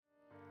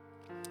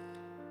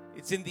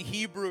It's in the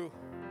Hebrew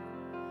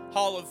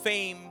Hall of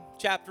Fame,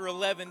 chapter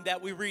 11,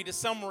 that we read a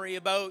summary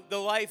about the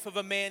life of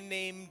a man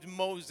named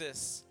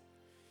Moses.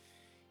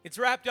 It's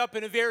wrapped up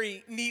in a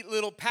very neat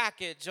little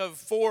package of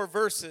 4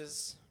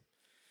 verses.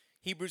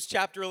 Hebrews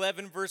chapter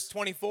 11, verse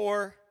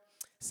 24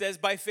 says,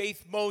 "By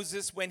faith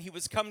Moses, when he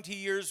was come to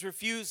years,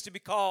 refused to be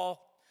called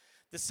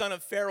the son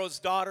of Pharaoh's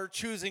daughter,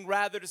 choosing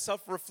rather to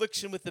suffer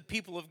affliction with the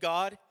people of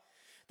God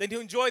than to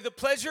enjoy the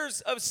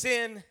pleasures of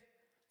sin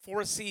for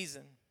a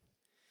season,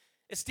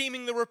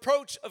 esteeming the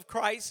reproach of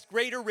Christ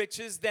greater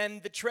riches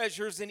than the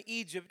treasures in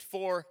Egypt,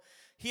 for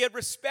he had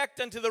respect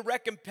unto the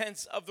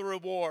recompense of the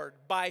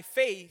reward. By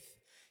faith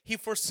he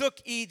forsook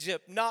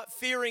Egypt, not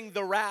fearing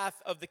the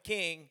wrath of the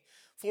king,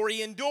 for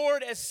he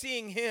endured as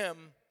seeing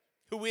him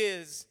who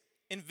is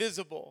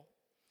invisible."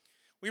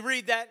 We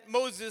read that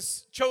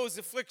Moses chose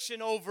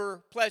affliction over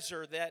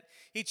pleasure, that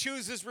he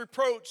chooses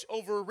reproach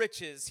over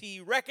riches.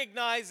 He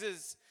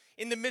recognizes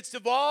in the midst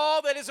of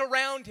all that is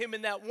around him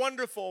in that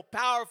wonderful,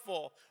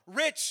 powerful,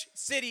 rich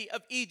city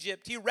of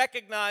Egypt, he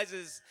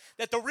recognizes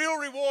that the real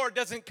reward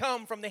doesn't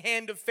come from the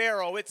hand of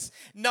Pharaoh. It's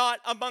not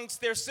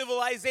amongst their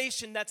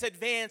civilization that's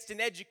advanced and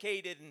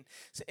educated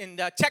and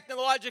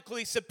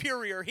technologically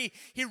superior. He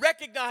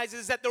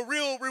recognizes that the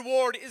real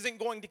reward isn't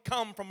going to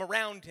come from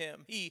around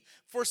him. He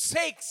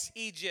forsakes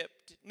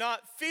Egypt,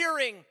 not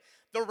fearing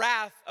the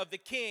wrath of the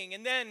king.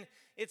 And then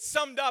it's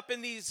summed up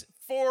in these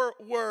 3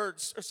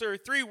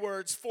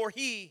 words, for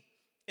he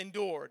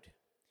endured.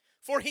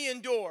 For he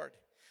endured.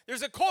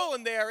 There's a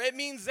colon there. It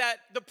means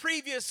that the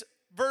previous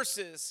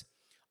verses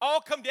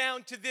all come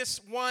down to this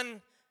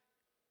one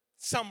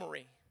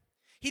summary.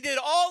 He did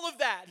all of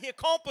that. He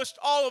accomplished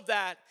all of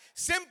that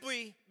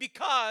simply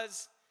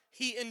because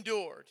he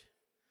endured.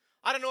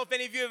 I don't know if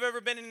any of you have ever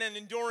been in an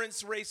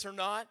endurance race or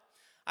not.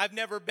 I've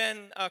never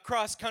been a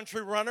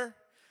cross-country runner.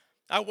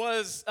 I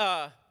was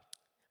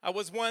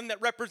one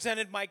that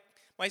represented my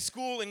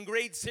school in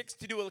grade 6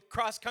 to do a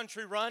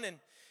cross-country run. And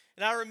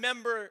I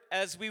remember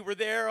as we were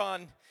there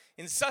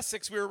in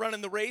Sussex, we were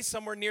running the race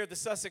somewhere near the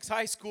Sussex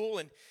High School,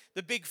 and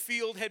the big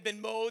field had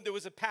been mowed. There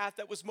was a path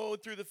that was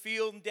mowed through the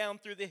field and down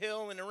through the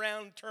hill and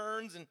around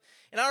turns. And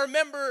I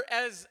remember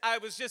as I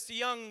was just a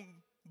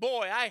young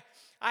boy,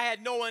 I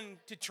had no one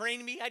to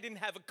train me. I didn't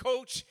have a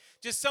coach.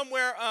 Just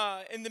somewhere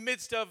in the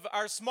midst of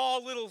our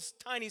small little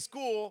tiny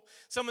school,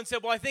 someone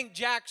said, "Well, I think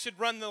Jack should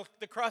run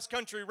the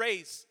cross-country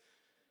race."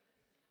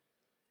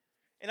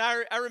 And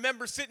I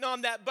remember sitting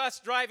on that bus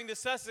driving to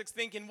Sussex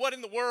thinking, what in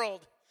the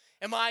world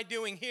am I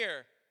doing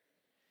here?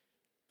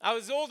 I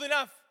was old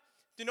enough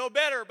to know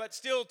better, but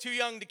still too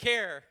young to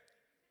care.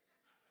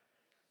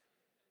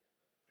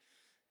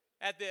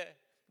 At the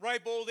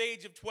ripe old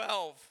age of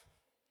 12,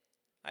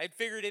 I had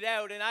figured it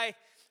out. And I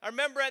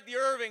remember at the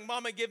Irving,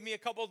 Mama gave me a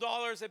couple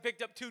dollars. I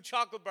picked up 2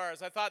 chocolate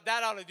bars. I thought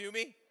that ought to do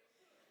me.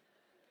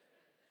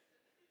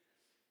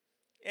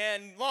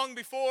 And long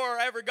before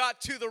I ever got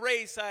to the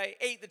race, I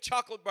ate the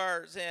chocolate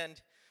bars.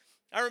 And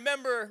I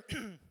remember,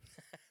 there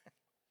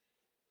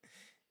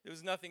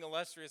was nothing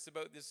illustrious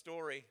about this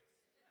story.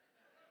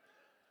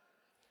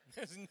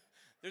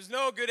 There's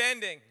no good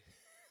ending.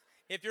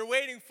 If you're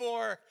waiting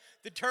for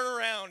the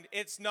turnaround,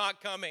 it's not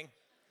coming.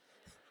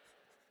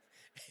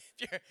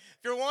 If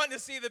you're wanting to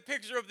see the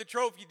picture of the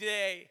trophy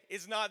today,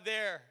 it's not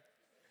there.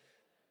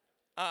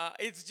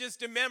 It's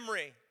just a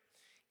memory.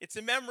 It's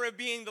a memory of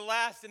being the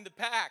last in the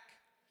pack.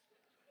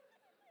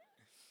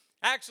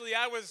 Actually,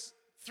 I was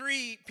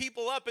 3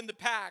 people up in the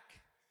pack,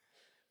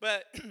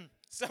 but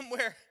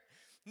somewhere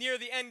near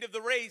the end of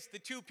the race, the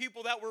 2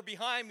 people that were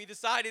behind me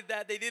decided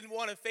that they didn't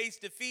want to face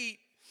defeat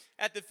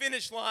at the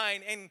finish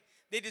line, and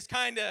they just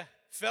kind of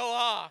fell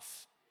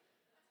off.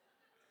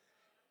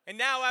 And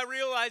now I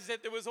realize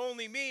that there was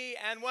only me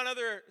and one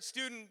other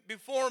student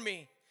before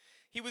me.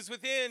 He was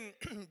within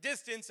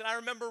distance, and I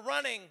remember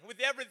running with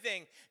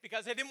everything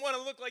because I didn't want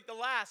to look like the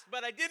last,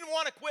 but I didn't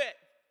want to quit.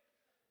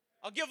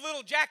 I'll give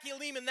little Jackie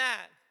Leaman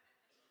that.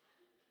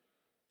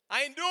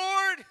 I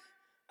endured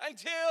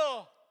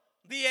until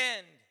the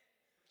end.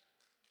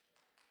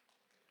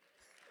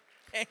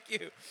 Thank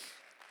you.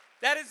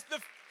 That is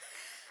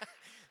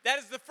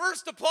the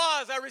first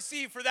applause I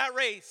received for that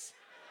race.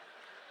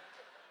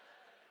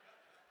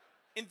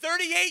 In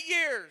 38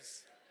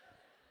 years,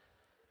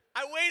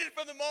 I waited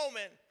for the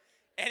moment,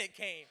 and it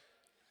came.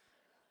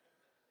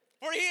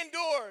 For he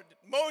endured.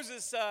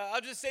 Moses,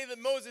 I'll just say that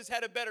Moses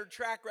had a better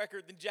track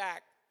record than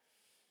Jack.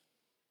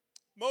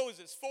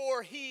 Moses,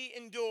 for he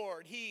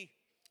endured. He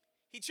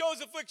chose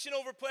affliction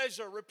over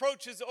pleasure,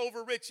 reproaches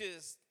over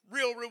riches,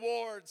 real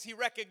rewards. He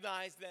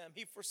recognized them.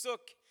 He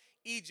forsook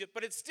Egypt.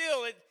 But it's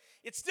still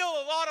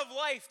a lot of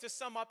life to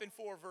sum up in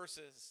 4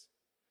 verses.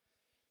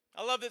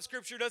 I love that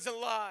Scripture doesn't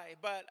lie,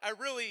 but I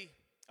really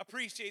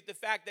appreciate the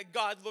fact that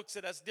God looks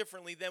at us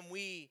differently than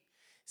we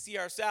see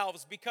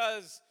ourselves,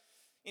 because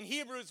in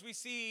Hebrews we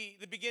see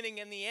the beginning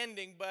and the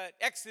ending, but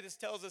Exodus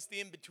tells us the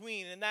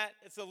in-between, and that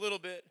it's a little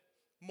bit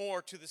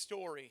more to the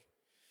story.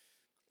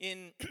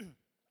 In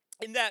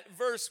that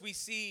verse we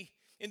see,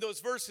 in those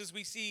verses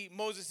we see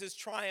Moses'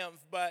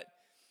 triumph, but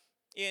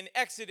In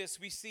Exodus,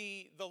 we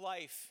see the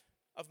life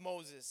of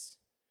Moses.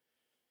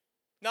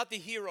 Not the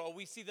hero.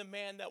 We see the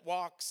man that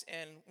walks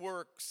and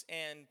works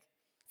and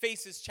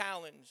faces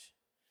challenge.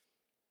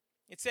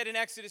 It said in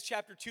Exodus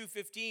chapter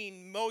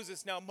 2:15,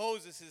 Moses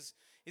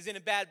is in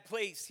a bad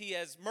place. He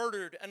has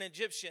murdered an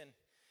Egyptian.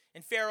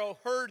 And Pharaoh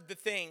heard the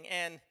thing,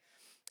 and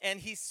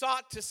he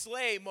sought to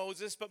slay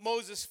Moses, but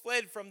Moses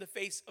fled from the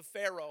face of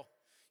Pharaoh.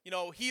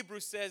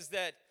 Hebrews says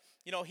that,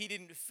 he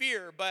didn't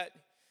fear, but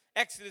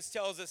Exodus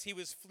tells us he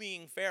was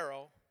fleeing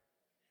Pharaoh.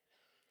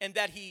 And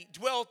that he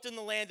dwelt in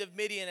the land of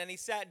Midian, and he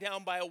sat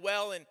down by a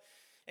well.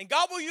 And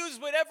God will use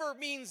whatever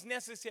means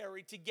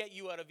necessary to get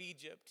you out of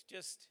Egypt.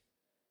 Just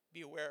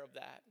be aware of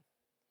that.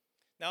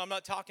 Now, I'm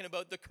not talking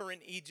about the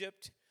current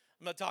Egypt.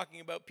 I'm not talking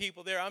about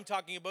people there. I'm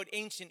talking about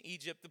ancient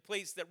Egypt, the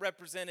place that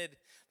represented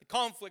the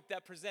conflict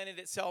that presented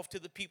itself to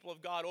the people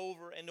of God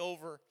over and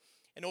over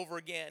and over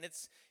again.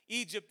 It's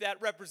Egypt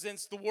that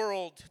represents the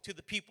world to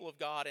the people of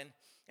God.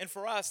 And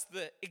for us,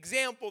 the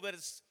example that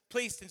is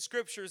placed in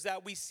Scripture is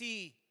that we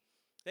see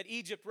that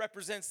Egypt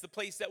represents the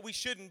place that we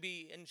shouldn't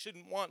be and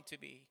shouldn't want to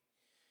be.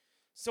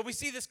 So we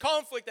see this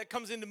conflict that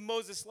comes into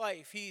Moses'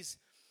 life. He's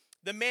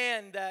the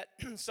man that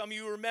some of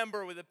you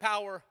remember with the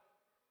power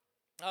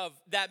of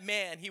that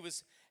man. He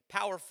was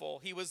powerful.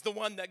 He was the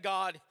one that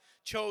God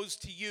chose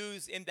to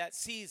use in that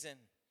season.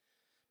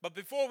 But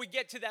before we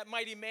get to that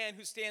mighty man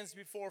who stands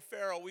before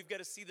Pharaoh, we've got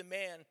to see the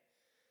man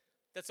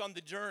that's on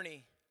the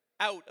journey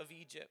out of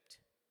Egypt.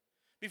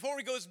 Before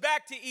he goes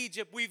back to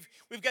Egypt, we've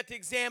got to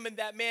examine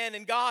that man,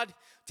 and God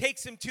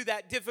takes him to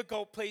that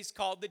difficult place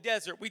called the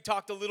desert. We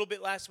talked a little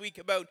bit last week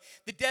about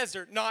the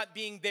desert not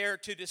being there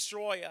to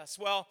destroy us.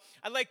 Well,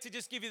 I'd like to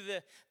just give you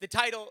the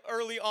title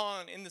early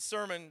on in the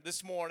sermon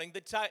this morning. The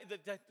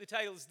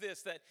title is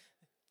this, that,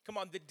 come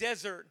on, the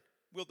desert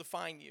will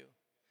define you.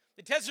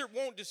 The desert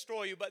won't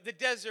destroy you, but the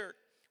desert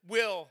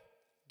will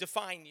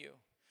define you.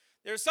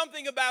 There's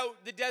something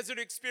about the desert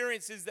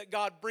experiences that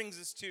God brings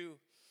us to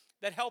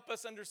that help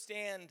us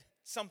understand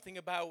something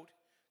about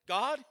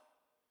God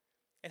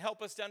and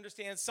help us to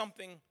understand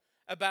something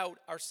about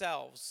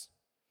ourselves.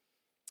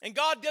 And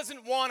God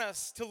doesn't want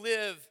us to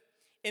live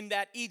in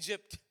that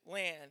Egypt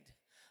land.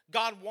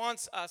 God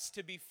wants us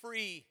to be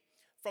free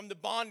from the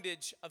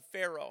bondage of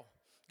Pharaoh.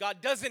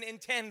 God doesn't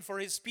intend for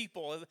his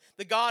people.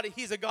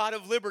 He's a God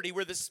of liberty.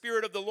 Where the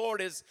Spirit of the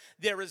Lord is,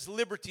 there is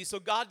liberty.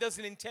 So God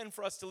doesn't intend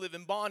for us to live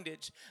in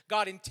bondage.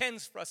 God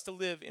intends for us to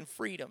live in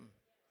freedom.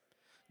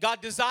 God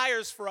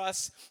desires for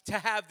us to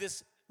have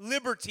this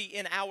liberty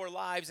in our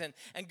lives,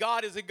 and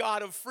God is a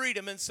God of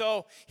freedom. And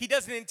so he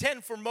doesn't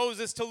intend for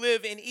Moses to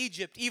live in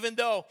Egypt. Even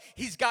though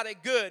he's got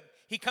it good,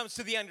 he comes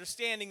to the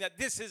understanding that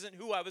this isn't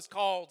who I was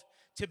called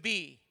to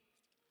be.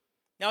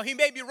 Now, he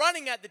may be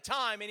running at the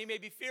time, and he may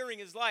be fearing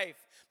his life,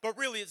 but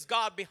really it's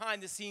God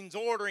behind the scenes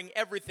ordering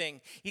everything.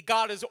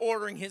 God is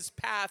ordering his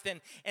path.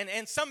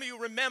 And some of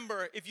you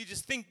remember, if you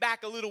just think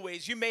back a little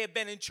ways, you may have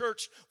been in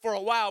church for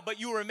a while, but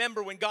you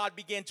remember when God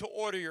began to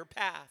order your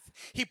path.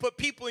 He put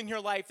people in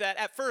your life that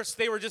at first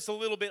they were just a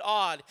little bit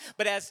odd,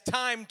 but as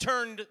time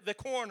turned the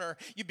corner,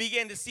 you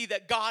began to see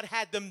that God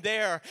had them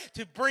there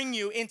to bring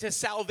you into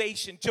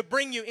salvation, to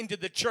bring you into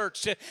the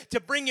church, to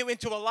bring you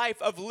into a life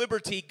of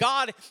liberty.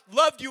 God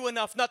loved you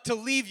enough not to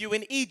leave you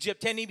in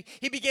Egypt, and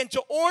he began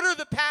to order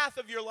the path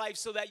of your life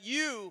so that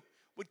you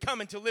would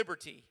come into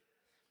liberty.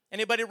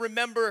 Anybody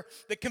remember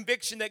the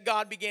conviction that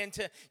God began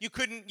to, you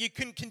couldn't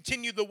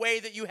continue the way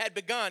that you had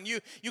begun.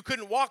 You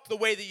couldn't walk the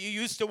way that you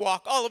used to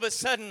walk. All of a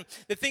sudden,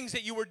 the things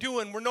that you were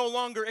doing were no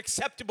longer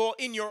acceptable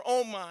in your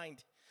own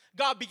mind.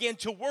 God began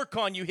to work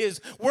on you.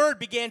 His word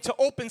began to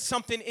open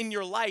something in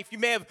your life. You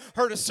may have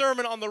heard a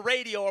sermon on the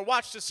radio or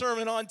watched a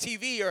sermon on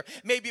TV, or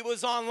maybe it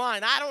was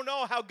online. I don't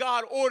know how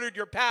God ordered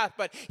your path,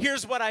 but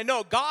here's what I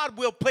know. God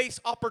will place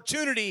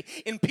opportunity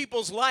in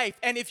people's life,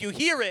 and if you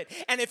hear it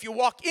and if you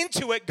walk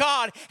into it,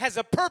 God has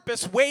a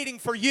purpose waiting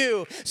for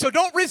you. So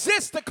don't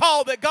resist the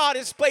call that God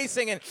is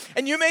placing.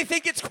 And you may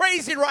think it's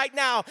crazy right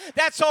now.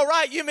 That's all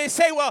right. You may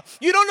say, well,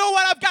 you don't know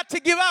what I've got to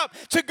give up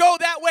to go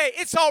that way.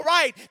 It's all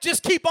right.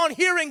 Just keep on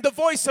hearing the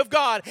voice of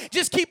God.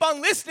 Just keep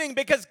on listening,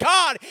 because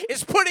God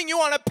is putting you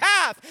on a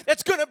path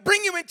that's going to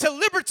bring you into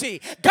liberty.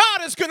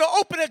 God is going to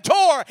open a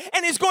door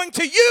and is going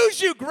to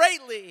use you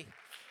greatly.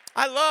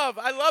 I love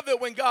it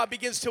when God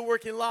begins to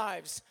work in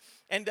lives.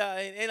 And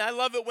I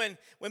love it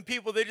when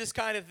people, they're just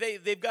kind of,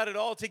 they've got it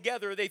all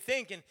together, they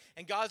think,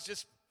 and God's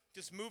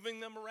just moving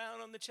them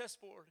around on the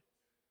chessboard.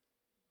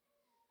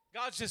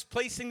 God's just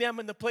placing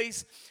them in the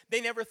place they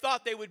never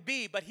thought they would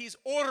be, but he's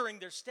ordering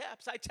their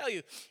steps. I tell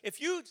you,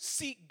 if you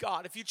seek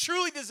God, if you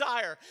truly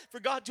desire for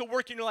God to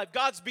work in your life,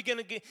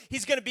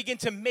 he's going to begin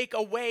to make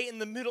a way in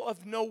the middle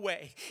of no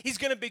way. He's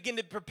going to begin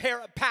to prepare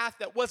a path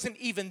that wasn't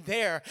even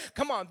there.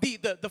 Come on,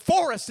 the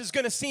forest is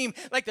going to seem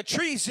like the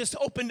trees just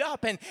opened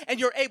up and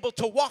you're able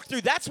to walk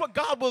through. That's what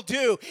God will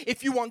do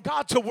if you want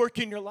God to work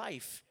in your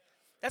life.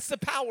 That's the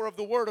power of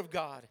the Word of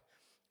God.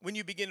 When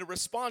you begin to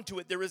respond to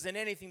it, there isn't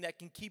anything that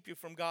can keep you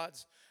from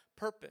God's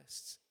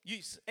purpose.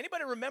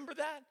 Anybody remember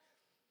that?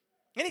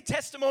 Any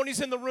testimonies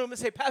in the room and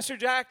say, Pastor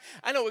Jack,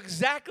 I know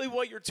exactly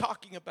what you're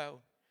talking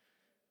about.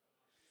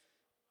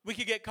 We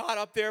could get caught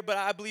up there, but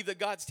I believe that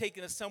God's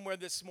taken us somewhere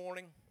this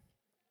morning.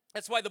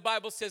 That's why the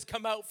Bible says,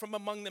 come out from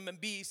among them and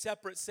be ye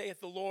separate,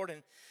 saith the Lord,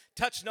 and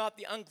touch not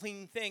the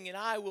unclean thing, and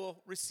I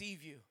will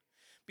receive you.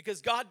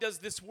 Because God does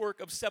this work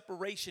of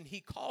separation.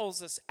 He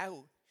calls us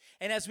out.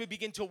 And as we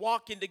begin to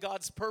walk into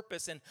God's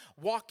purpose and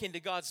walk into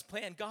God's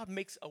plan, God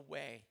makes a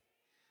way.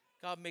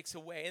 God makes a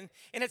way.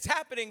 And it's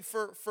happening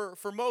for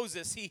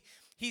Moses.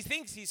 He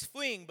thinks he's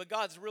fleeing, but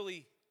God's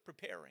really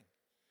preparing.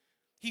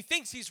 He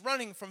thinks he's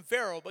running from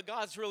Pharaoh, but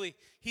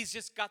he's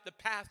just got the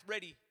path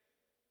ready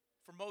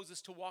for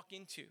Moses to walk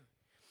into.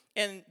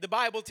 And the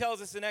Bible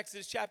tells us in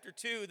Exodus chapter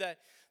 2 that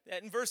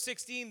in verse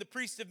 16, the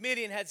priest of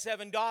Midian had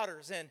 7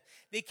 daughters, and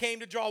they came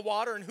to draw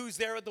water, and who's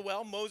there at the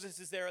well? Moses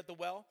is there at the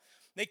well.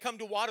 They come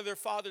to water their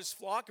father's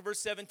flock. Verse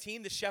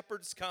 17, the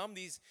shepherds come.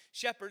 These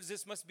shepherds,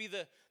 this must be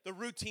the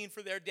routine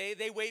for their day.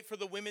 They wait for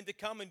the women to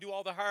come and do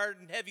all the hard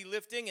and heavy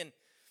lifting, and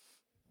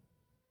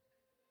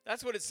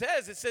that's what it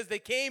says. It says they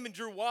came and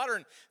drew water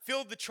and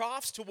filled the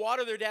troughs to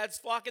water their dad's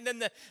flock, and then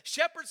the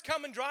shepherds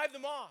come and drive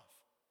them off.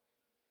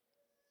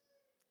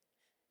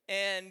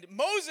 And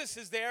Moses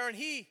is there, and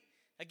he's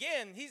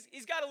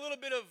got a little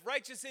bit of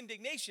righteous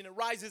indignation. It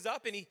rises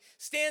up, and he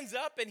stands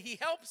up, and he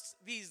helps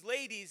these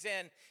ladies,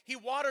 and he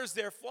waters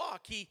their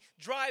flock. He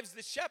drives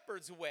the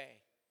shepherds away,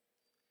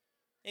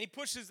 and he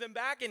pushes them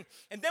back.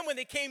 And then when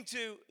they came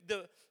to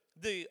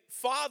the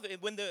father,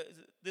 when the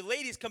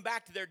ladies come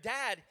back to their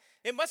dad,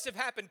 it must have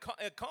happened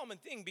a common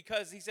thing,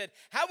 because he said,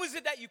 how is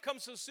it that you come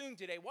so soon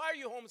today? Why are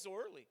you home so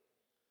early?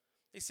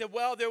 They said,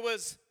 well, there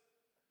was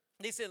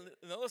an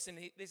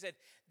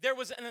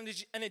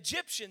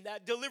Egyptian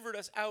that delivered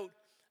us out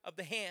of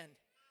the hand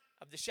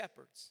of the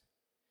shepherds.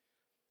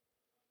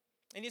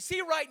 And you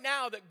see right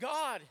now that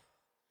God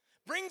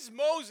brings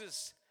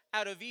Moses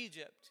out of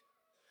Egypt,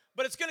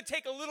 but it's going to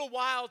take a little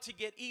while to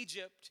get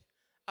Egypt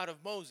out of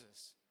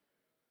Moses.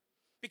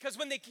 Because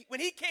when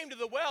he came to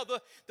the well,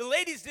 the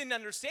ladies didn't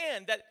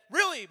understand that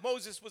really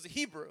Moses was a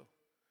Hebrew.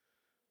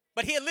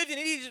 But he had lived in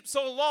Egypt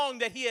so long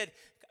that he had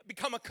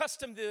become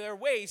accustomed to their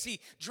ways.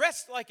 He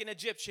dressed like an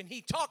Egyptian.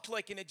 He talked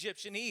like an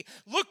Egyptian. He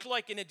looked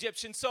like an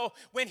Egyptian. So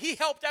when he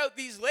helped out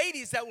these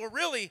ladies that were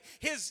really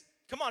his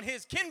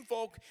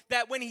kinfolk,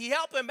 that when he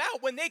helped them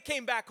out, when they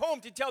came back home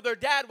to tell their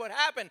dad what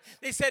happened,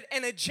 they said,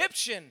 an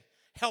Egyptian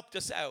helped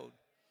us out.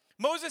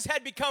 Moses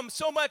had become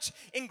so much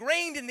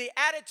ingrained in the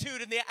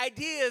attitude and the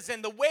ideas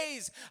and the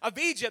ways of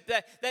Egypt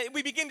that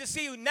we begin to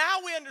see, now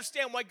we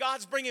understand why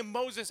God's bringing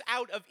Moses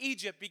out of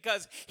Egypt,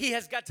 because he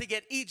has got to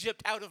get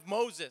Egypt out of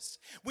Moses.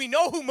 We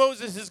know who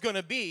Moses is going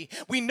to be.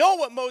 We know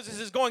what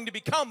Moses is going to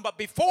become, but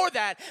before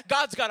that,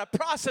 God's got a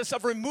process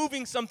of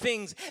removing some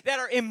things that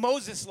are in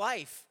Moses'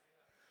 life.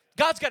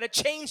 God's got to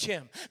change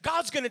him.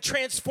 God's going to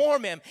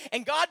transform him.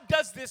 And God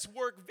does this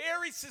work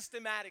very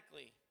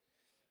systematically.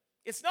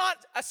 It's not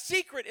a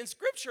secret in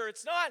Scripture.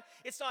 It's not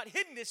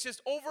hidden. It's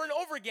just over and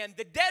over again.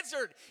 The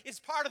desert is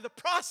part of the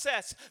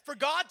process for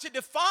God to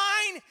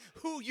define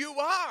who you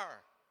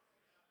are.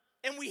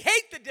 And we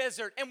hate the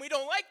desert, and we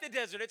don't like the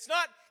desert. It's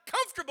not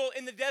comfortable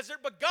in the desert,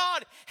 but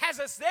God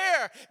has us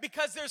there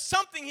because there's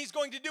something he's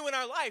going to do in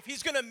our life.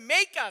 He's going to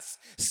make us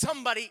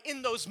somebody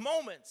in those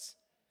moments.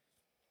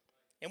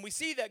 And we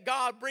see that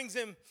God brings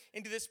him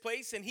into this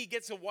place, and he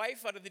gets a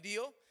wife out of the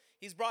deal.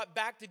 He's brought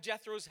back to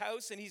Jethro's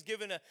house, and he's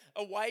given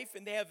a wife,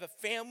 and they have a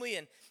family,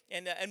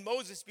 and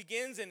Moses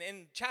begins, and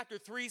chapter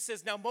 3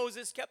 says, now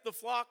Moses kept the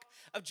flock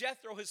of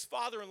Jethro, his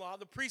father-in-law,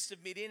 the priest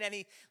of Midian, and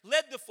he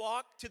led the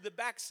flock to the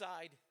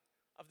backside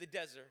of the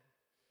desert.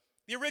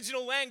 The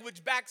original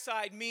language,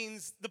 backside,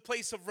 means the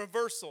place of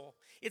reversal.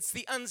 It's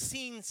the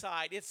unseen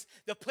side. It's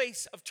the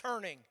place of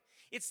turning.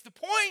 It's the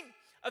point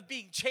of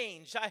being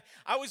changed. I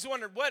always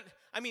wondered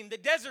the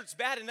desert's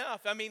bad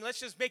enough.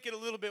 Let's just make it a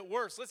little bit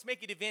worse. Let's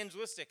make it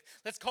evangelistic.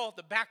 Let's call it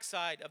the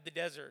backside of the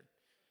desert.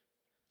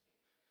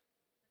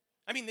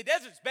 The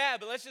desert's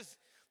bad, but let's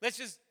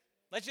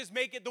just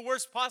make it the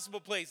worst possible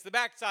place, the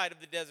backside of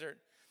the desert.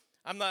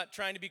 I'm not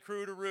trying to be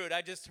crude or rude.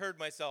 I just heard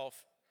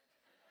myself.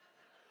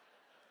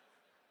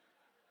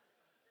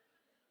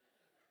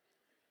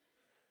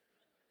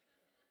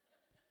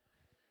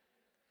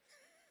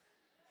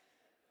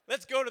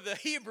 Let's go to the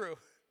Hebrew.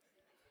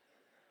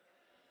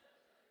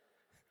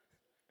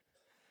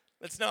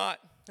 Let's not.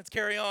 Let's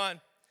carry on.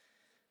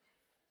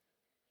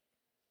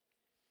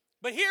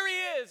 But here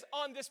he is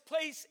on this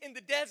place in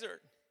the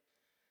desert.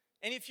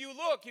 And if you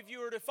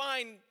were to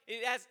find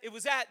it, it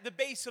was at the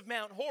base of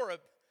Mount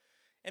Horeb.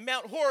 And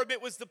Mount Horeb,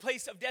 it was the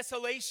place of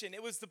desolation.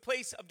 It was the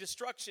place of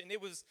destruction.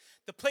 It was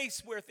the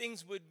place where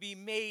things would be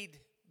made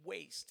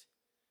waste.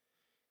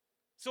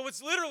 So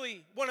it's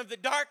literally one of the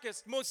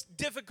darkest, most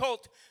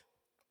difficult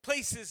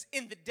places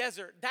in the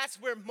desert. That's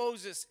where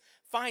Moses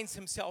finds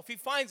himself. He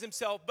finds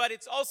himself, but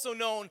it's also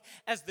known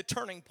as the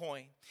turning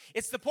point.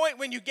 It's the point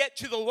when you get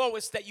to the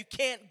lowest that you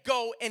can't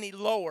go any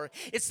lower.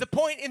 It's the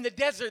point in the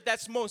desert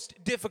that's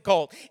most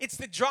difficult. It's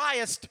the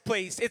driest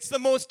place. It's the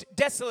most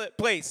desolate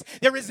place.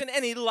 There isn't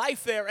any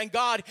life there, and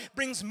God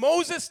brings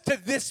Moses to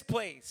this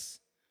place.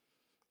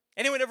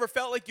 Anyone ever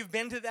felt like you've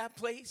been to that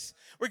place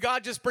where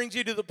God just brings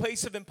you to the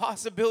place of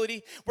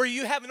impossibility, where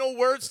you have no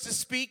words to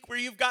speak, where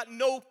you've got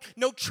no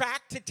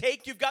track to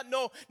take, you've got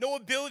no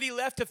ability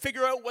left to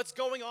figure out what's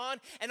going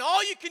on, and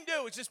all you can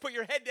do is just put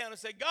your head down and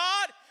say,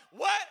 God,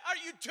 what are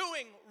you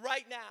doing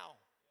right now?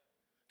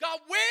 God,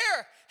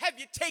 where have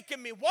you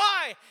taken me?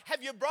 Why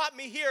have you brought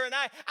me here? And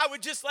I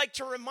would just like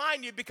to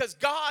remind you, because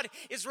God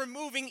is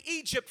removing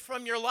Egypt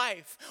from your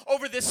life.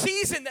 Over the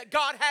season that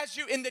God has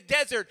you in the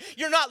desert,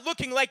 you're not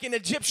looking like an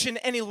Egyptian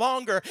any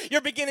longer. You're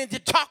beginning to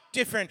talk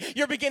different.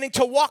 You're beginning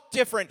to walk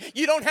different.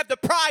 You don't have the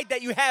pride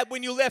that you had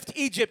when you left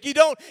Egypt.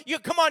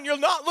 You're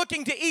not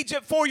looking to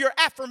Egypt for your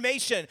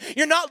affirmation.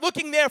 You're not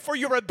looking there for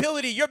your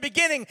ability. You're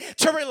beginning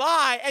to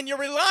rely, and your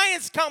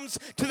reliance comes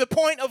to the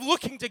point of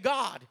looking to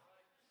God.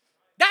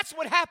 That's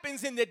what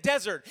happens in the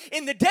desert.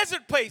 In the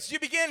desert place,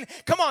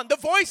 the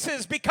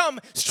voices become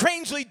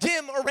strangely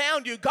dim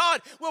around you.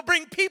 God will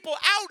bring people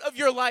out of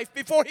your life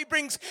before he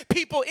brings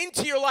people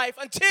into your life,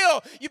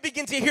 until you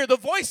begin to hear the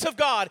voice of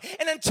God,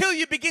 and until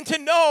you begin to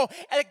know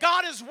that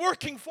God is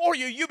working for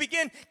you.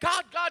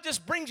 God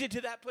just brings you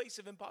to that place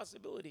of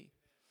impossibility.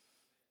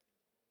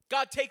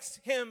 God takes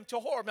him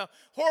to Horeb. Now,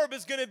 Horeb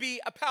is going to be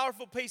a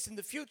powerful place in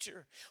the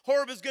future.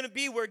 Horeb is going to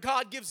be where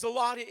God gives the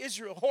law to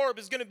Israel. Horeb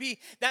is going to be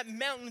that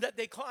mountain that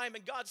they climb,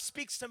 and God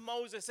speaks to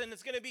Moses, and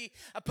it's going to be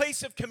a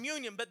place of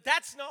communion. But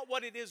that's not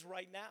what it is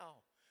right now.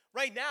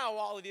 Right now,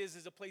 all it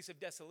is a place of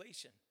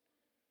desolation.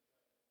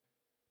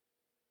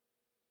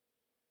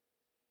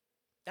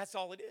 That's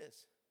all it is.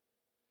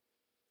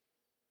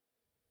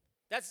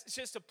 That's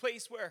just a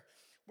place where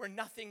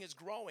nothing is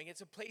growing.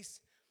 It's a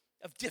place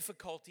of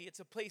difficulty. It's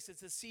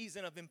a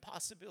season of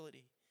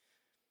impossibility.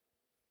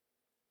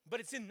 But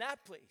it's in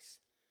that place.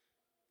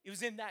 It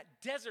was in that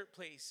desert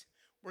place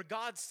where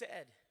God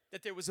said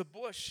that there was a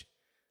bush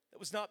that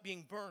was not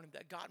being burned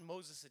that got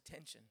Moses'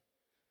 attention.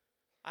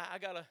 I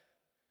got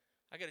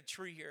a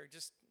tree here.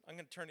 I'm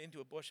going to turn it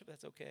into a bush if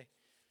that's okay.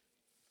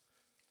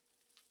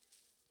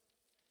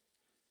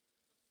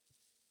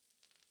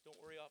 Don't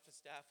worry, office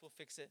staff. We'll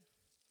fix it.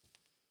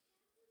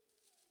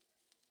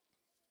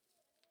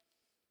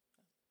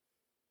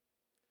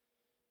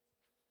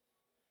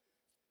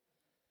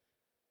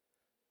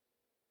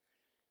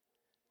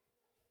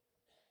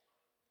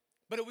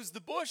 But it was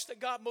the bush that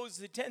got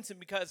Moses' attention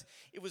because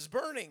it was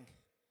burning,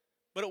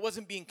 but it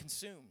wasn't being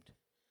consumed.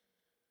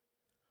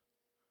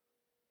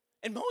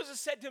 And Moses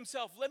said to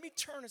himself, let me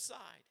turn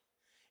aside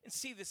and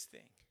see this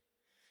thing.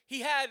 He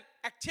had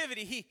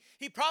activity.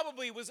 He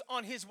probably was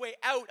on his way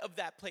out of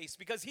that place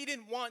because he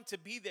didn't want to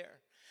be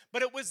there.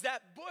 But it was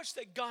that bush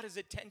that got his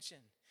attention.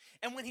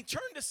 And when he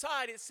turned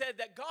aside, it said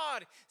that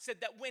God said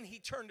that when he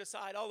turned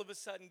aside, all of a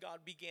sudden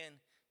God began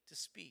to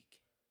speak.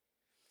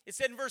 It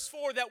said in verse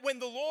 4 that when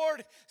the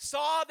Lord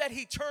saw that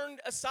he turned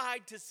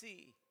aside to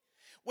see,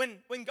 when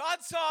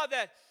God saw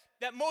that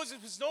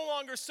Moses was no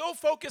longer so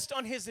focused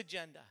on his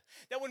agenda,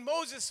 that when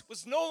Moses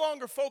was no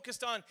longer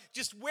focused on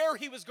just where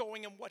he was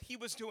going and what he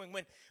was doing,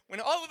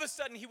 when all of a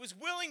sudden he was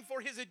willing for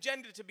his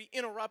agenda to be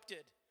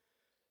interrupted,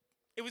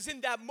 it was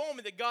in that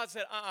moment that God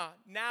said,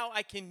 now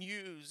I can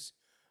use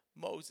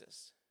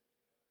Moses.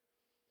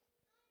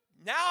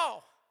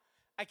 Now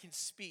I can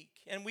speak.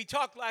 And we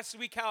talked last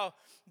week how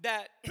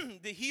that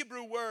the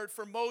Hebrew word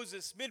for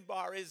Moses,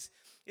 midbar,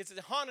 it's a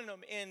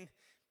homonym in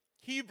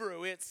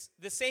Hebrew. It's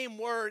the same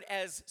word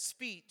as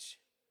speech.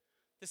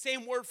 The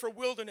same word for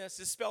wilderness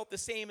is spelled the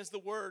same as the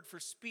word for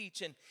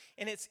speech.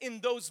 And it's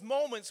in those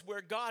moments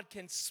where God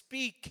can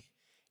speak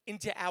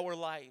into our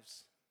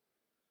lives.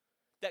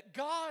 That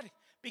God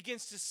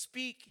begins to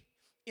speak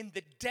in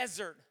the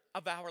desert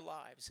of our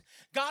lives.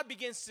 God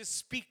begins to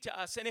speak to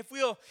us, and if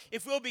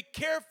we'll be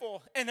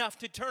careful enough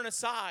to turn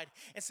aside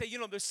and say,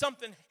 there's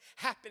something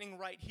happening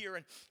right here,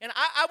 and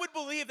I would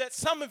believe that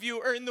some of you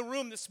are in the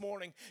room this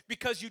morning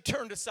because you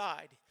turned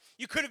aside.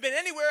 You could have been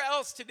anywhere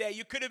else today.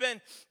 You could have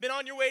been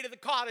on your way to the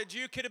cottage.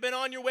 You could have been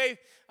on your way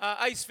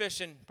ice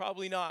fishing.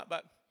 Probably not,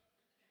 but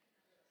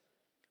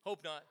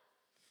hope not.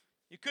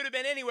 You could have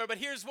been anywhere, but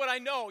here's what I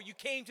know. You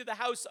came to the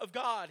house of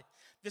God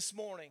this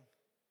morning.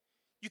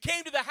 You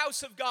came to the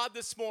house of God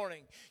this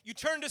morning. You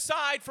turned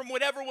aside from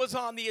whatever was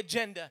on the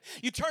agenda.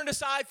 You turned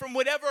aside from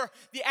whatever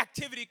the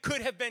activity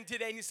could have been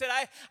today. And you said,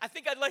 I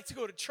think I'd like to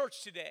go to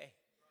church today.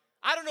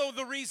 I don't know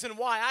the reason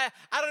why.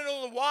 I don't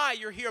know why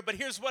you're here, but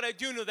here's what I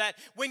do know, that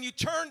when you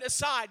turned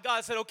aside,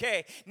 God said,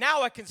 okay,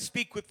 now I can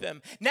speak with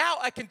them. Now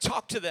I can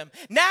talk to them.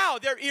 Now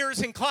their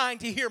ears inclined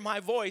to hear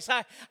my voice.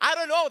 I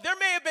don't know. There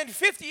may have been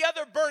 50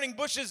 other burning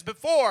bushes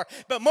before,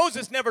 but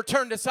Moses never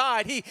turned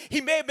aside.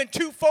 He may have been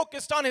too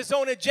focused on his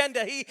own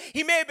agenda.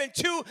 He may have been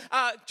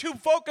too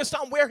focused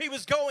on where he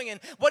was going and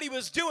what he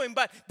was doing,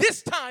 but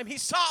this time he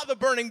saw the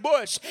burning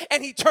bush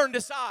and he turned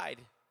aside.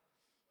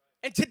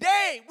 And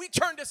today we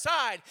turned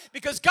aside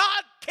because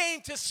God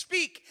came to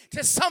speak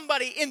to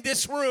somebody in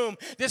this room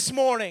this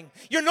morning.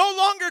 You're no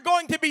longer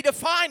going to be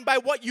defined by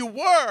what you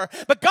were,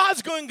 but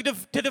God's going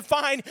to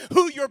define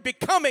who you're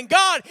becoming.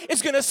 God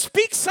is going to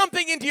speak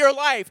something into your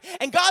life,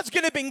 and God's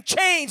going to bring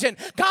change, and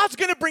God's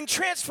going to bring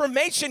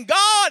transformation.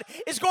 God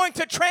is going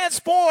to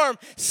transform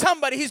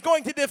somebody. He's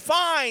going to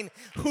define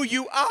who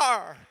you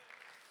are.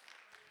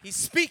 He's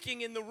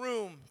speaking in the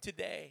room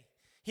today.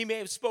 He may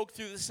have spoke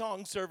through the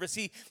song service.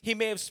 He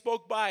may have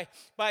spoke by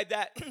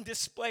that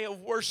display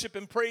of worship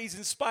and praise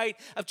in spite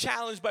of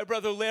challenge by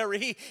Brother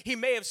Larry. He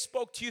may have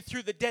spoke to you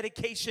through the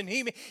dedication.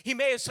 He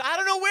may have, I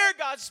don't know where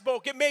God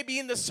spoke. It may be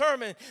in the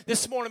sermon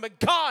this morning, but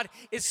God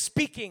is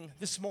speaking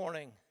this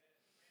morning.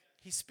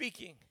 He's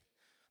speaking.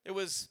 There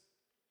was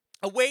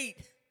a weight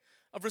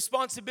of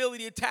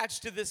responsibility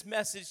attached to this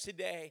message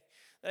today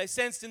that I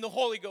sensed in the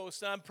Holy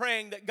Ghost, and I'm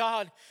praying that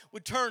God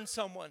would turn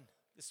someone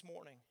this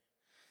morning.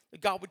 That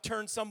God would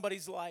turn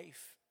somebody's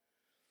life.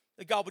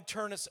 That God would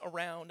turn us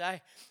around.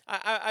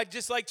 I'd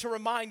just like to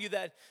remind you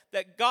that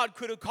God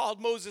could have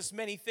called Moses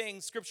many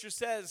things. Scripture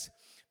says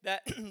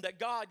that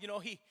God,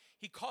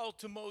 he called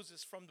to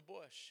Moses from the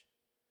bush.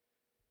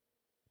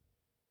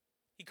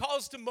 He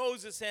calls to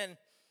Moses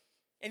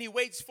and he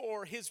waits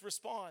for his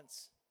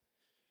response.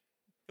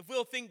 If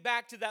we'll think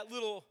back to that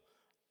little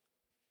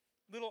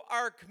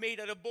ark made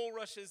out of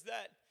bulrushes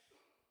that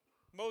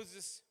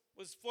Moses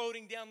was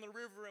floating down the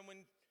river, and when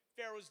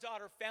Pharaoh's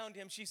daughter found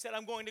him, she said,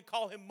 I'm going to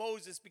call him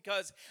Moses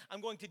because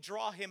I'm going to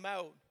draw him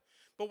out.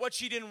 But what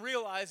she didn't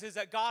realize is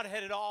that God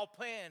had it all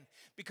planned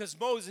because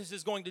Moses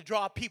is going to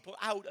draw people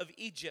out of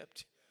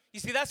Egypt. You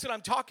see, that's what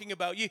I'm talking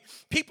about.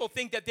 People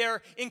think that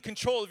they're in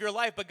control of your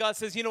life, but God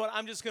says, you know what,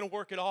 I'm just going to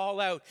work it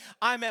all out.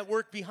 I'm at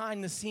work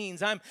behind the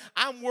scenes.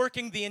 I'm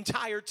working the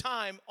entire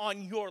time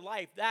on your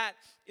life. That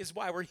is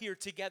why we're here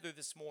together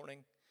this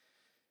morning.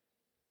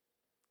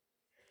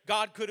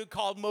 God could have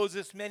called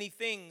Moses many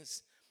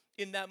things.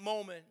 In that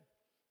moment,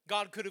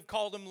 God could have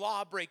called him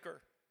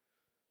lawbreaker.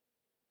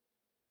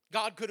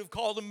 God could have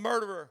called him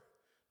murderer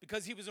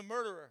because he was a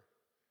murderer.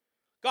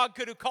 God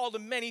could have called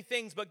him many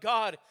things, but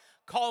God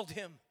called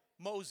him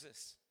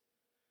Moses.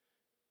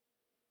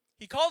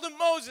 He called him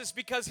Moses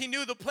because he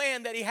knew the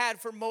plan that he had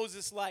for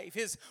Moses' life.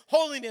 His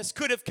holiness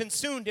could have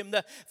consumed him.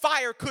 The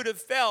fire could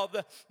have fell.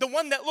 The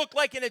one that looked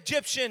like an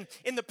Egyptian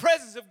in the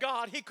presence of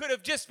God, he could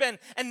have just been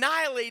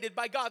annihilated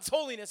by God's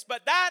holiness.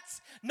 But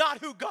that's not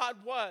who God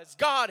was.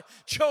 God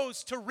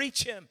chose to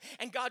reach him,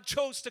 and God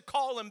chose to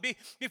call him.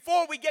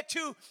 Before we get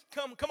too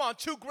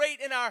great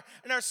in our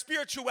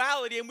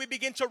spirituality, and we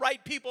begin to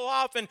write people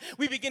off, and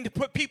we begin to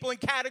put people in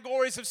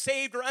categories of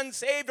saved or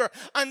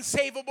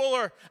unsavable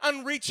or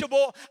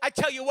unreachable, I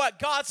tell you what,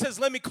 God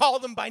says, let me call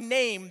them by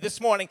name this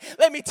morning.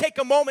 Let me take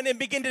a moment and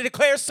begin to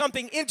declare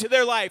something into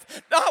their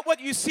life. Not what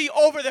you see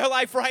over their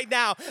life right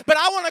now, but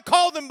I want to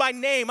call them by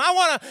name. I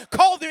want to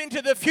call them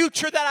into the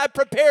future that I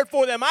prepared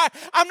for them.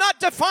 I'm not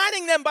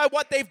defining them by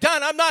what they've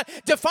done. I'm not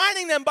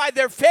defining them by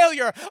their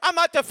failure. I'm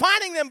not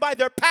defining them by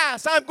their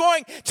past. I'm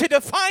going to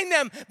define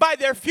them by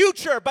their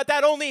future, but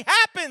that only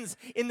happens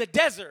in the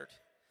desert.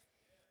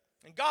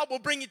 And God will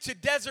bring you to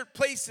desert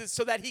places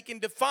so that he can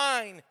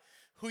define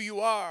who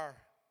you are.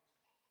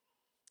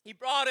 He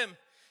brought him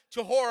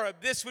to Horeb.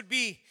 This would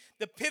be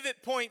the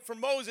pivot point for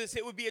Moses.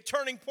 It would be a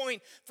turning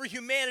point for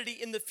humanity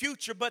in the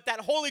future. But that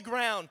holy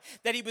ground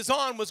that he was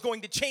on was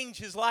going to change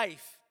his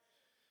life.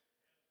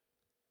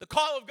 The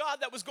call of God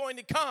that was going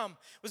to come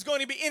was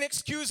going to be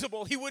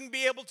inexcusable. He wouldn't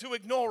be able to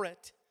ignore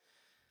it.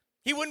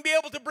 He wouldn't be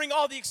able to bring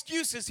all the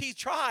excuses. He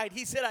tried.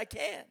 He said, I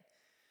can.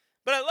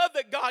 But I love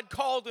that God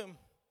called him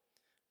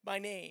by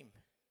name.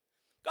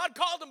 God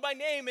called him by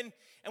name,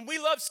 and we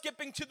love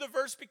skipping to the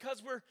verse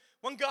because we're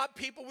one God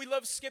people. We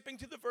love skipping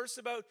to the verse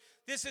about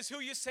this is who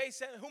you say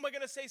sent. Who am I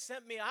going to say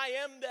sent me? I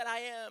am that I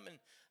am.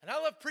 And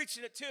I love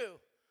preaching it too.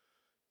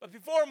 But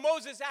before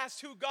Moses asked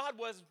who God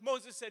was,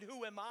 Moses said,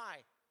 who am I?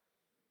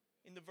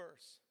 In the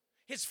verse.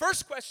 His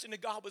first question to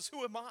God was,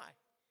 who am I?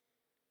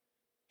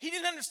 He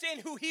didn't understand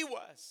who he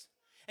was.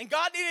 And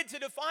God needed to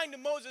define to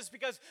Moses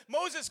because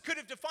Moses could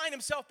have defined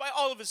himself by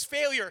all of his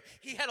failure.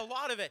 He had a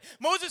lot of it.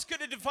 Moses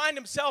could have defined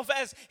himself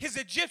as his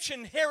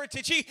Egyptian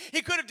heritage.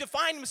 He could have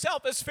defined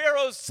himself as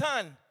Pharaoh's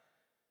son.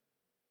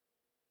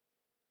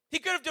 He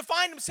could have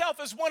defined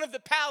himself as one of the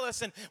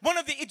palace and one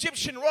of the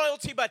Egyptian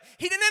royalty, but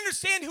he didn't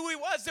understand who he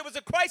was. There was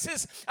a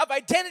crisis of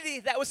identity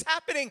that was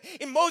happening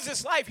in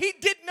Moses' life. He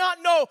did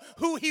not know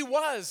who he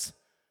was.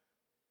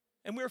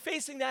 And we're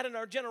facing that in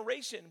our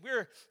generation.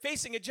 We're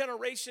facing a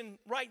generation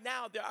right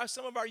now. There are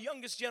some of our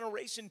youngest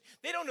generation,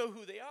 they don't know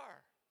who they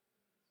are.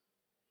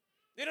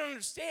 They don't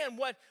understand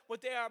what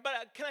they are.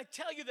 But can I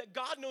tell you that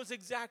God knows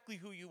exactly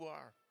who you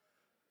are?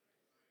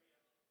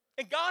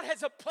 And God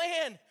has a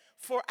plan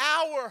for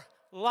our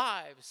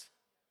lives.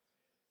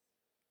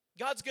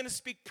 God's going to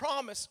speak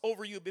promise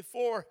over you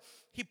before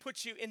he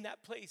puts you in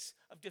that place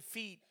of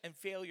defeat and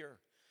failure.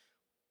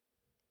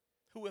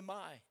 Who am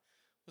I?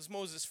 Was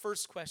Moses'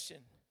 first question.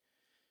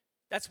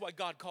 That's why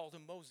God called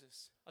him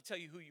Moses. I'll tell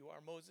you who you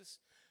are, Moses.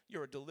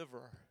 You're a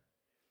deliverer.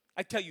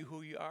 I tell you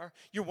who you are.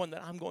 You're one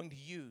that I'm going to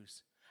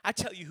use. I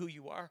tell you who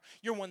you are.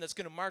 You're one that's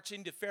going to march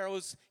into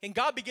Pharaoh's. And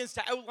God begins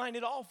to outline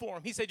it all for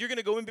him. He said, you're going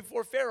to go in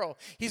before Pharaoh.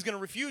 He's going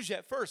to refuse you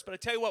at first. But I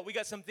tell you what, we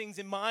got some things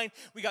in mind.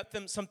 We got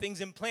some things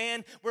in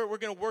plan where we're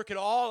going to work it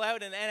all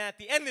out. And at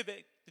the end of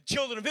it, the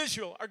children of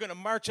Israel are going to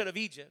march out of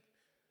Egypt.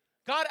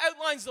 God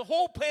outlines the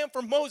whole plan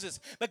for Moses.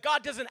 But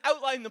God doesn't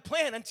outline the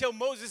plan until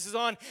Moses is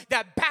on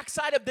that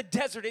backside of the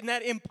desert in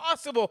that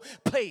impossible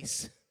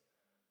place.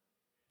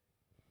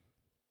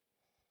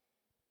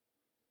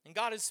 And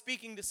God is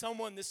speaking to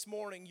someone this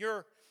morning.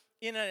 You're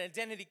in an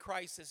identity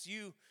crisis.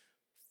 You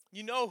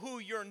know who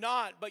you're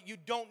not, but you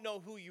don't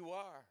know who you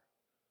are.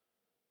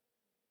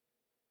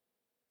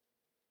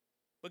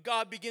 But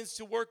God begins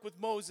to work with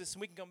Moses,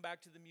 and we can come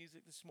back to the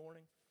music this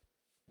morning.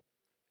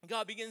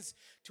 God begins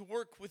to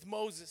work with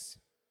Moses.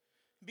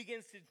 He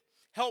begins to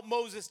help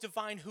Moses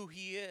define who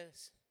he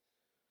is.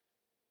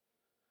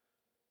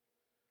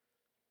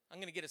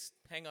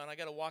 Hang on, I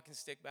got a walking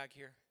stick back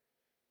here.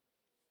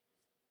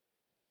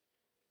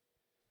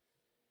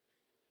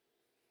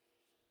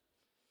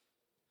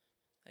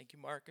 Thank you,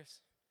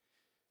 Marcus.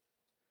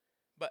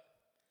 But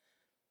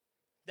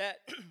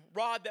that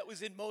rod that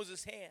was in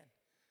Moses' hand,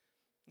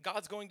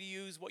 God's going to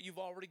use what you've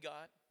already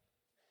got.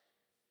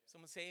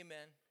 Someone say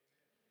amen.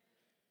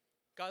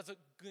 God's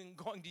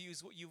going to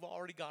use what you've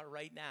already got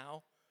right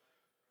now.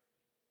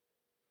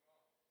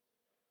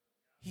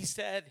 He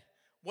said,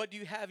 what do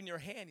you have in your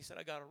hand? He said,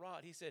 I got a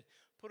rod. He said,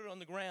 put it on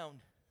the ground.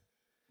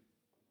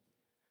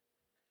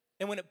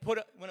 And when it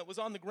was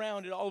on the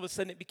ground, all of a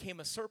sudden it became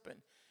a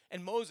serpent.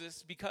 And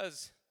Moses,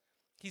 because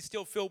he's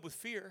still filled with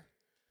fear,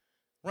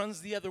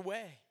 runs the other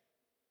way.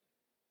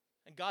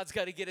 And God's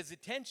got to get his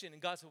attention.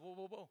 And God said, whoa,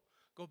 whoa, whoa.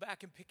 Go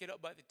back and pick it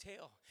up by the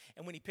tail.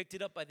 And when he picked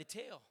it up by the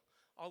tail,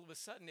 all of a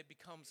sudden it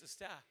becomes a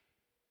staff.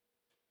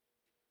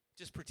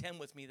 Just pretend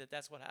with me that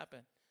that's what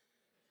happened.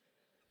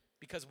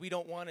 Because we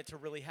don't want it to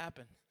really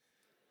happen.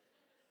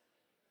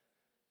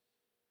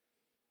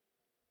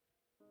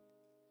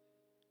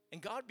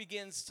 And God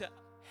begins to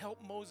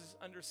help Moses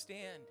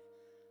understand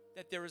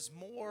that there is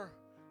more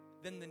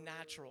than the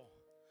natural.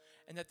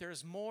 And that there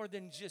is more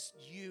than just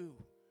you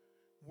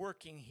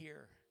working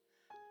here.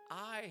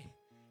 I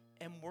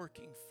am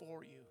working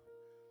for you.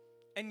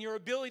 And your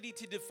ability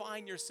to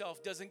define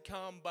yourself doesn't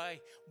come by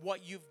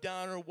what you've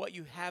done or what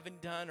you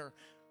haven't done or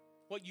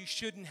what you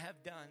shouldn't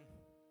have done.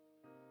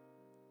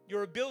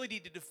 Your ability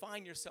to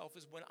define yourself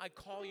is when I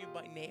call you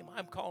by name.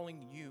 I'm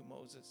calling you,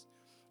 Moses.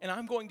 And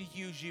I'm going to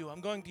use you.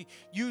 I'm going to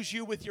use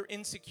you with your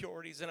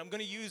insecurities. And I'm going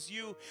to use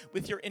you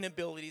with your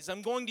inabilities.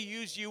 I'm going to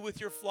use you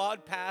with your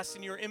flawed past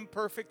and your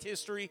imperfect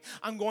history.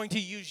 I'm going to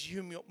use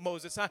you,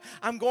 Moses.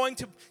 I'm going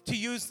to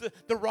use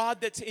the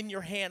rod that's in your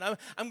hand.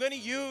 I'm going to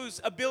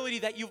use ability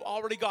that you've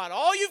already got.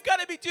 All you've got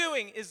to be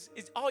doing is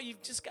all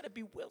you've just got to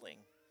be willing.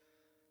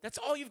 That's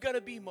all you've got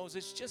to be,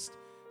 Moses.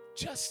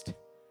 Just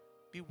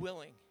be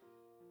willing.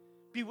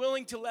 Be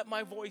willing to let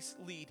my voice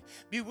lead.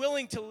 Be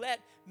willing to let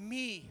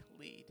me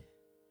lead.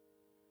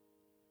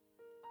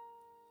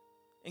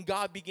 And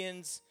God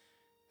begins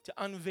to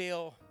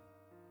unveil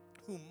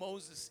who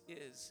Moses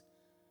is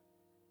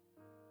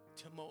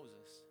to Moses.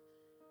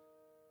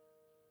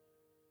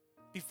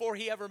 Before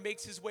he ever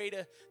makes his way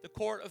to the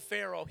court of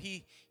Pharaoh,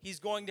 he's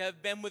going to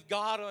have been with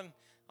God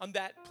on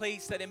that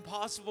place, that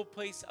impossible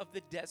place of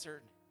the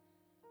desert.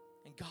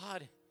 And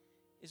God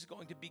is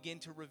going to begin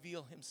to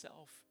reveal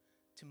himself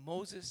to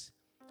Moses,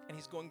 and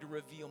he's going to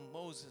reveal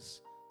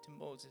Moses to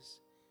Moses.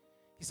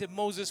 He said,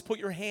 Moses, put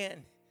your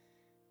hand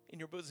in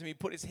your bosom. He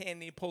put his hand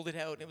and he pulled it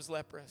out and it was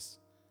leprous.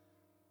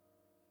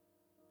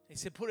 He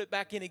said, put it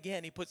back in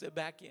again. He puts it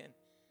back in.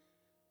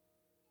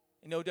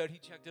 And no doubt he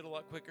checked it a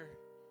lot quicker.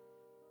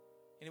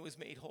 And it was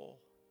made whole.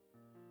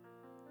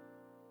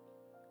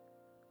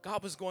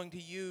 God was going to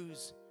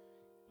use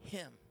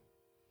him.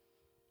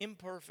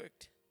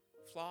 Imperfect,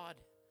 flawed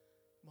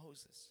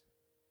Moses.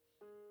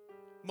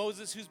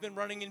 Moses who's been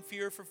running in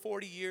fear for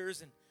 40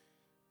 years. And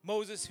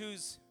Moses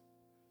who's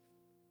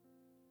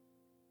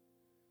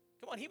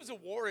he was a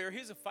warrior. He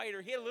was a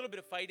fighter. He had a little bit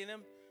of fight in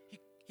him.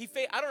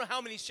 I don't know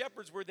how many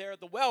shepherds were there at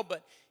the well,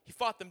 but he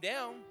fought them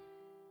down.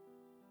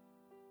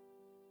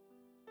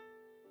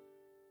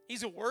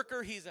 He's a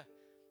worker. He's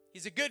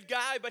a good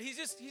guy, but he's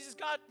just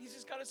got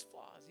his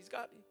flaws. He's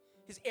got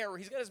his error.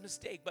 He's got his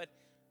mistake. But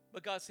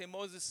God said,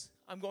 Moses,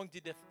 I'm going to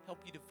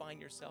help you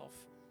define yourself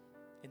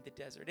in the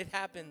desert. It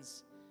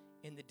happens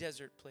in the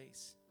desert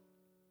place.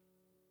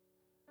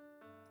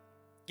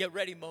 Get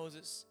ready,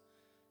 Moses.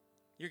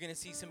 You're going to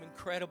see some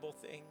incredible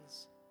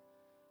things.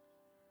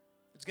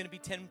 There's going to be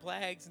 10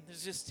 plagues, and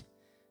it's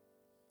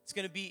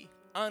going to be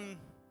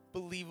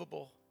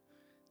unbelievable.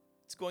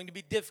 It's going to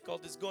be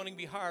difficult. It's going to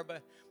be hard,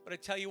 but I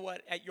tell you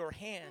what, at your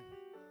hand,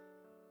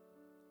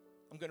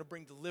 I'm going to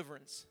bring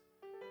deliverance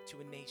to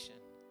a nation.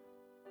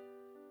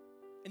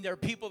 And there are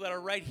people that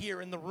are right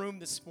here in the room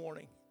this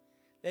morning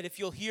that if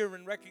you'll hear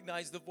and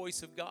recognize the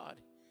voice of God,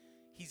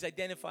 he's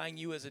identifying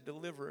you as a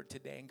deliverer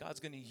today, and God's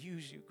going to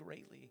use you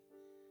greatly.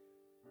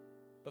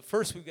 But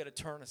first, we've got to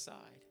turn aside.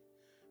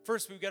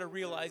 First, we've got to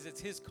realize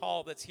it's his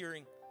call that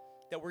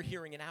we're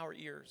hearing in our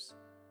ears.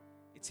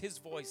 It's his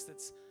voice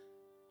that's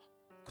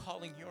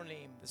calling your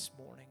name this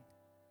morning.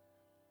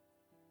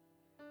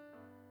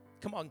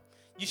 Come on,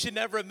 you should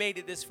never have made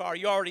it this far.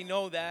 You already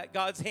know that.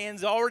 God's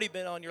hand's already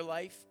been on your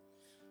life.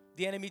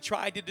 The enemy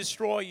tried to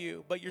destroy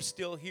you, but you're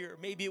still here.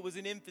 Maybe it was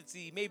in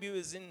infancy. Maybe it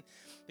was in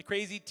the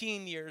crazy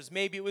teen years.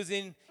 Maybe it was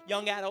in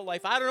young adult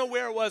life. I don't know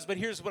where it was, but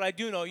here's what I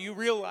do know. You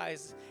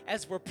realize,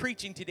 as we're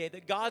preaching today,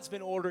 that God's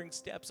been ordering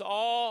steps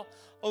all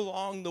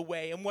along the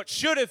way. And what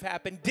should have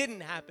happened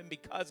didn't happen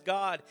because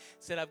God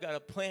said, I've got a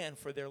plan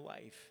for their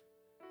life.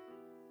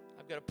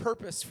 I've got a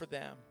purpose for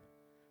them.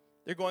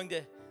 They're going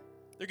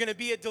to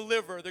be a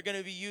deliverer. They're going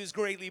to be used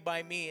greatly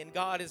by me. And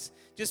God is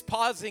just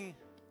pausing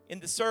in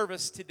the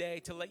service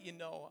today to let you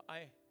know,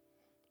 I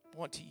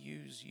want to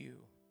use you.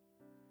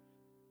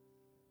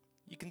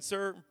 You can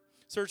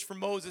search for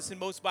Moses in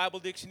most Bible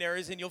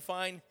dictionaries, and you'll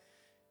find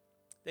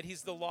that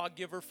he's the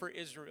lawgiver for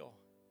Israel.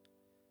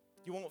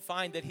 You won't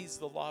find that he's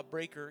the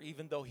lawbreaker,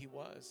 even though he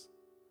was.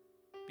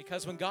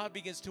 Because when God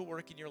begins to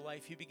work in your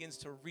life, he begins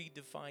to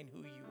redefine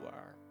who you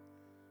are.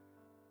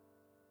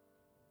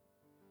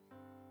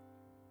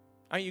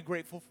 Aren't you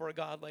grateful for a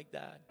God like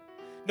that?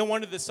 No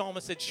wonder the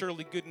psalmist said,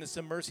 surely goodness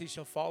and mercy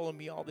shall follow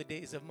me all the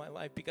days of my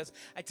life. Because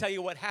I tell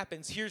you what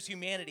happens. Here's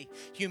humanity.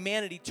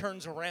 Humanity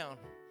turns around.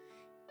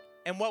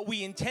 And what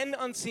we intend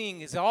on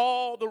seeing is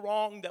all the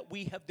wrong that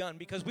we have done.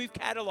 Because we've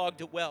cataloged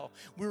it well.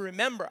 We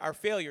remember our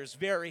failures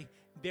very,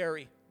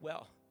 very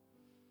well.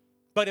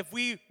 But if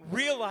we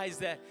realize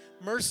that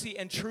mercy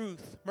and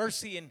truth,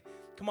 mercy and,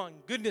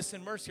 goodness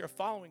and mercy are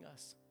following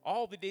us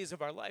all the days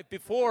of our life.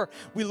 Before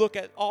we look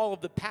at all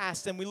of the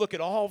past and we look at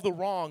all of the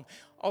wrong,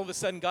 all of a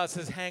sudden God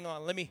says, hang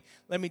on, let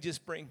me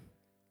just bring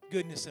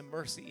goodness and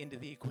mercy into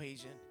the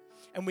equation.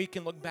 And we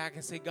can look back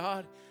and say,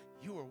 God,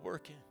 you were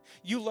working.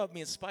 You loved me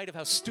in spite of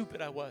how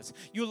stupid I was.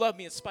 You loved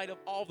me in spite of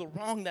all the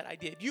wrong that I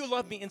did. You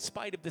loved me in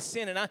spite of the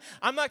sin. And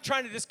I'm not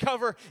trying to just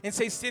cover and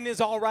say sin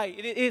is all right.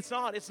 It's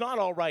not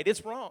all right.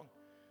 It's wrong.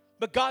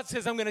 But God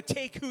says, I'm going to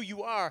take who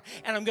you are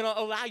and I'm going to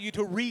allow you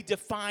to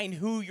redefine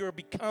who you're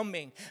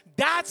becoming.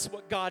 That's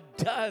what God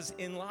does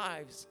in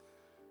lives.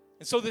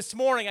 And so this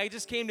morning, I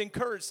just came to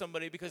encourage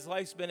somebody because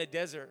life's been a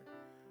desert.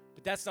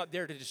 But that's not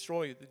there to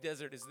destroy you. The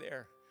desert is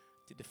there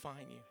to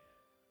define you.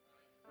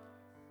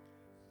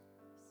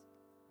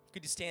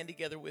 Could you stand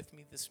together with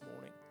me this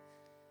morning?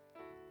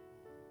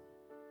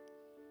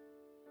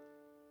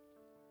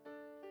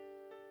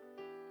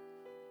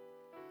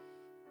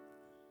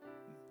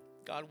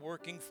 God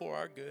working for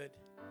our good.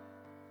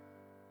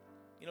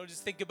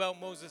 Just think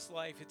about Moses'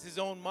 life. It's his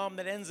own mom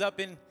that ends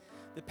up in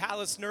the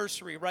palace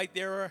nursery right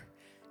there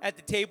at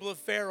the table of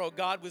Pharaoh.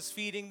 God was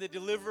feeding the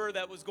deliverer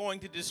that was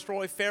going to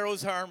destroy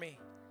Pharaoh's army.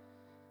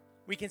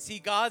 We can see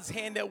God's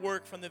hand at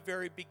work from the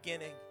very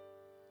beginning.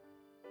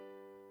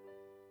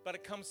 But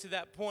it comes to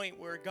that point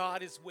where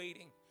God is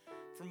waiting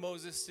for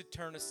Moses to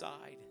turn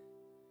aside.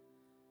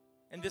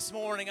 And this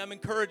morning, I'm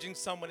encouraging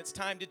someone. It's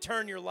time to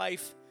turn your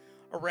life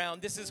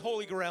around. This is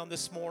holy ground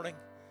this morning.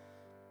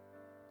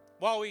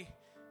 While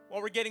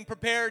we're getting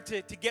prepared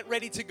to get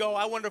ready to go,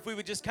 I wonder if we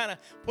would just kind of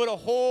put a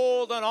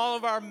hold on all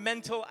of our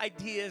mental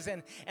ideas,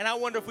 and I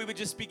wonder if we would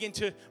just begin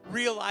to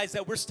realize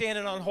that we're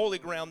standing on holy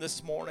ground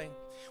this morning.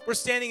 We're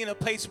standing in a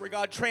place where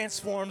God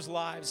transforms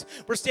lives.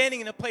 We're standing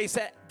in a place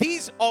that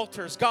these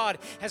altars, God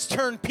has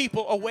turned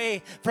people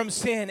away from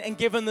sin and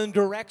given them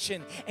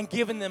direction and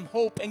given them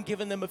hope and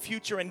given them a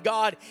future. And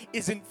God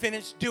isn't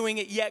finished doing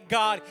it yet.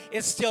 God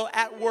is still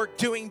at work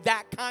doing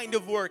that kind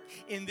of work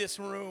in this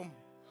room.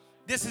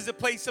 This is a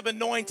place of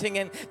anointing,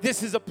 and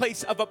this is a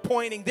place of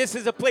appointing. This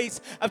is a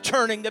place of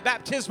turning. The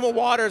baptismal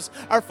waters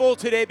are full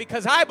today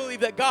because I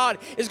believe that God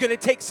is going to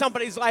take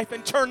somebody's life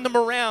and turn them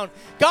around.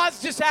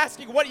 God's just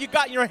asking, what do you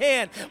got in your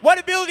hand? What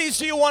abilities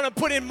do you want to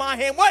put in my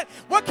hand? What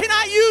can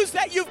I use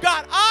that you've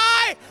got?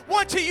 I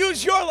want to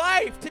use your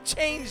life to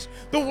change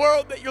the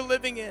world that you're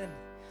living in.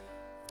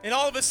 And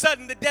all of a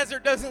sudden, the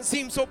desert doesn't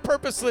seem so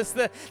purposeless.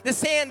 The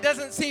sand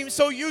doesn't seem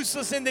so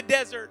useless in the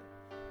desert.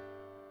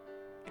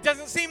 It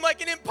doesn't seem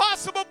like an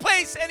impossible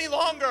place any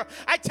longer.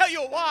 I tell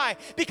you why.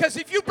 Because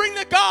if you bring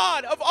the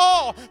God of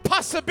all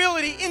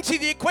possibility into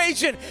the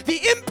equation, the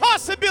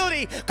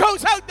impossibility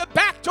goes out the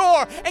back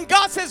door. And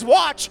God says,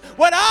 watch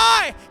what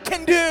I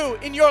can do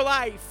in your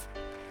life.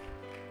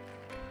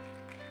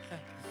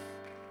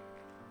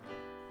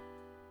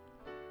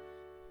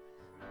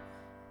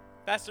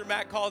 Pastor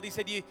Matt called. He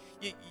said,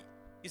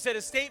 you said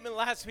a statement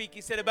last week. He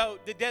said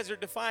about the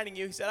desert defining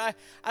you. He said,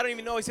 I don't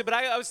even know. He said, but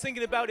I was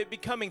thinking about it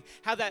becoming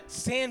how that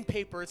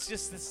sandpaper, it's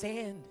just the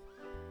sand.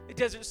 The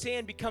desert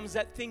sand becomes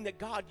that thing that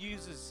God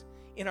uses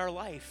in our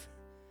life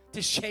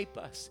to shape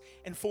us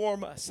and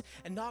form us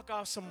and knock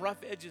off some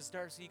rough edges.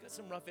 Darcy, you got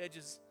some rough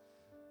edges?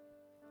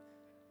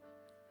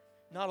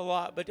 Not a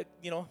lot, but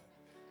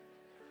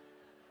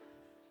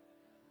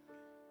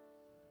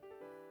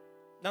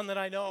none that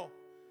I know.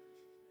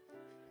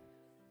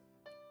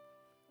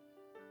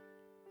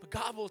 But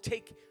God will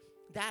take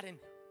that and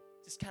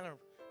just kind of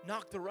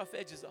knock the rough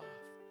edges off.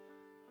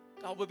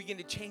 God will begin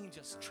to change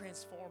us,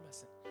 transform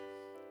us.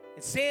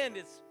 And sand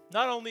is,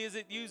 not only is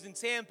it used in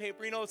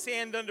sandpaper,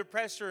 sand under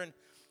pressure and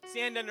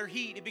sand under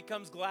heat, it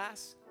becomes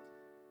glass.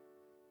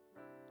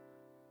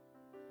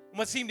 And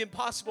what seemed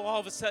impossible, all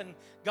of a sudden,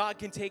 God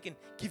can take and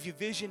give you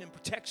vision and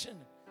protection.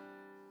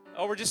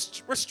 Oh,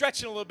 we're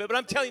stretching a little bit, but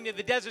I'm telling you,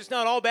 the desert's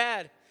not all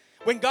bad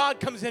when God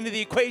comes into the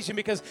equation,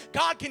 because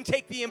God can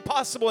take the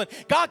impossible and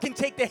God can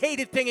take the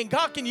hated thing and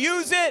God can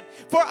use it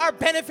for our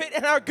benefit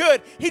and our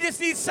good. He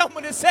just needs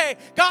someone to say,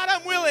 God,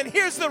 I'm willing.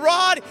 Here's the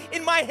rod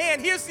in my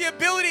hand. Here's the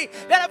ability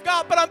that I've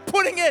got, but I'm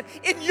putting it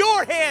in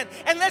your hand,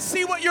 and let's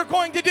see what you're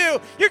going to do.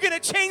 You're going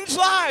to change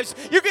lives.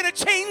 You're going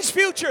to change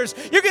futures.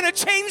 You're going to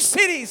change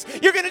cities.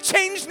 You're going to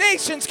change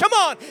nations. Come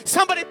on,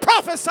 somebody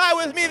prophesy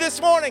with me this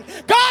morning.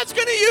 God's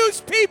going to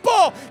use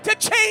people to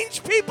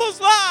change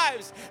people's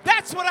lives.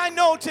 That's what I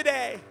know today.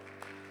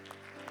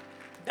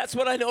 That's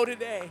what I know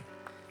today.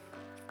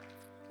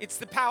 It's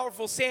the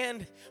powerful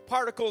sand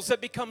particles that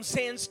become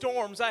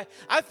sandstorms.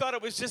 I thought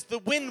it was just the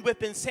wind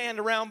whipping sand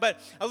around, but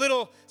a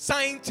little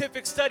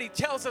scientific study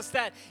tells us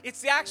that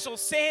it's the actual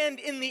sand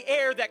in the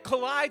air that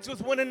collides with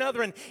one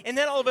another, and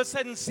then all of a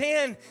sudden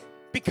sand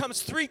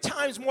becomes 3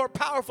 times more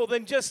powerful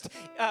than just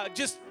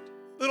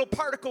little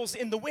particles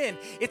in the wind.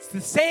 It's the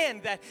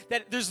sand that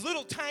there's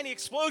little tiny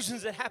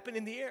explosions that happen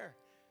in the air.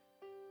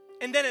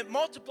 And then it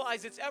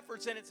multiplies its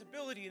efforts and its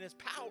ability and its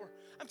power.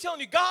 I'm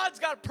telling you, God's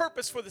got a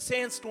purpose for the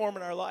sandstorm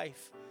in our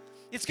life.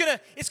 It's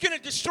gonna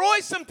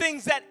destroy some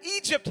things that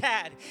Egypt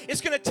had. It's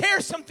gonna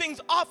tear some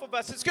things off of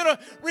us. It's gonna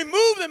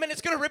remove them, and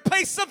it's gonna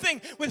replace something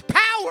with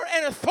power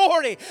and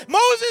authority.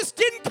 Moses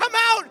didn't come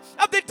out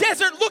of the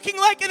desert looking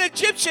like an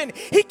Egyptian.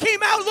 He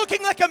came out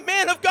looking like a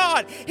man of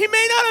God. He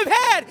may not have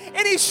had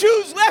any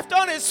shoes left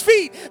on his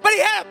feet, but he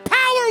had a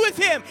power with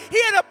him.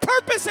 He had a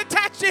purpose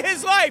attached to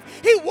his life.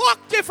 He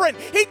walked different.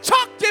 He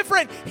talked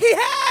different. He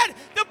had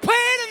the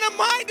plan and the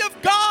mind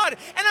of God.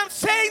 And I'm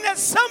saying that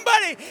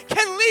somebody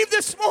can leave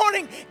this morning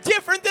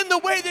different than the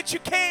way that you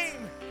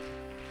came.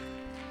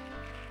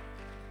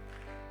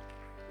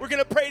 We're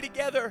going to pray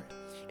together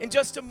in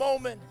just a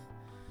moment.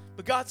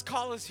 But God's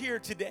call is here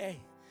today.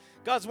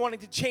 God's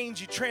wanting to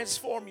change you,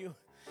 transform you.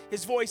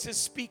 His voice is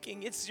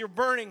speaking. It's your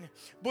burning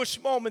bush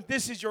moment.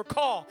 This is your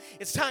call.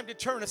 It's time to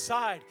turn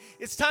aside.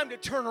 It's time to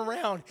turn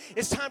around.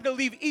 It's time to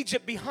leave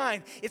Egypt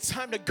behind. It's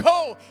time to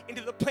go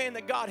into the plan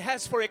that God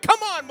has for you. Come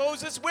on,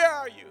 Moses, where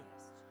are you?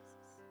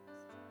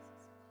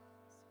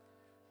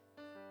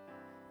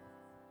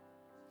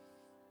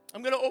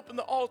 I'm going to open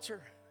the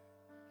altar.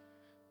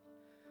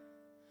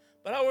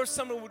 But I wish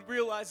someone would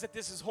realize that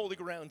this is holy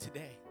ground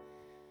today.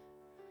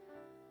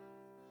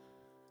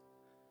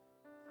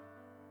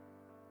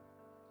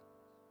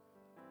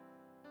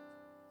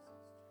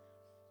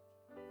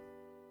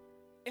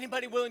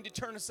 Anybody willing to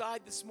turn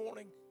aside this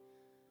morning?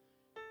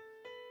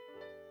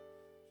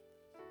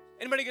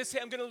 Anybody going to say,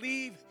 I'm going to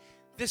leave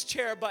this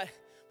chair, but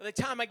by the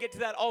time I get to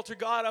that altar,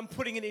 God, I'm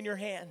putting it in your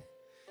hand.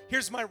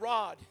 Here's my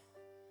rod.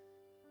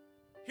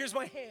 Here's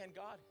my hand,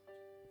 God.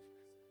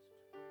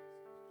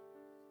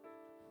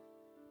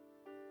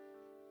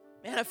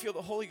 Man, I feel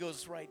the Holy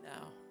Ghost right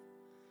now.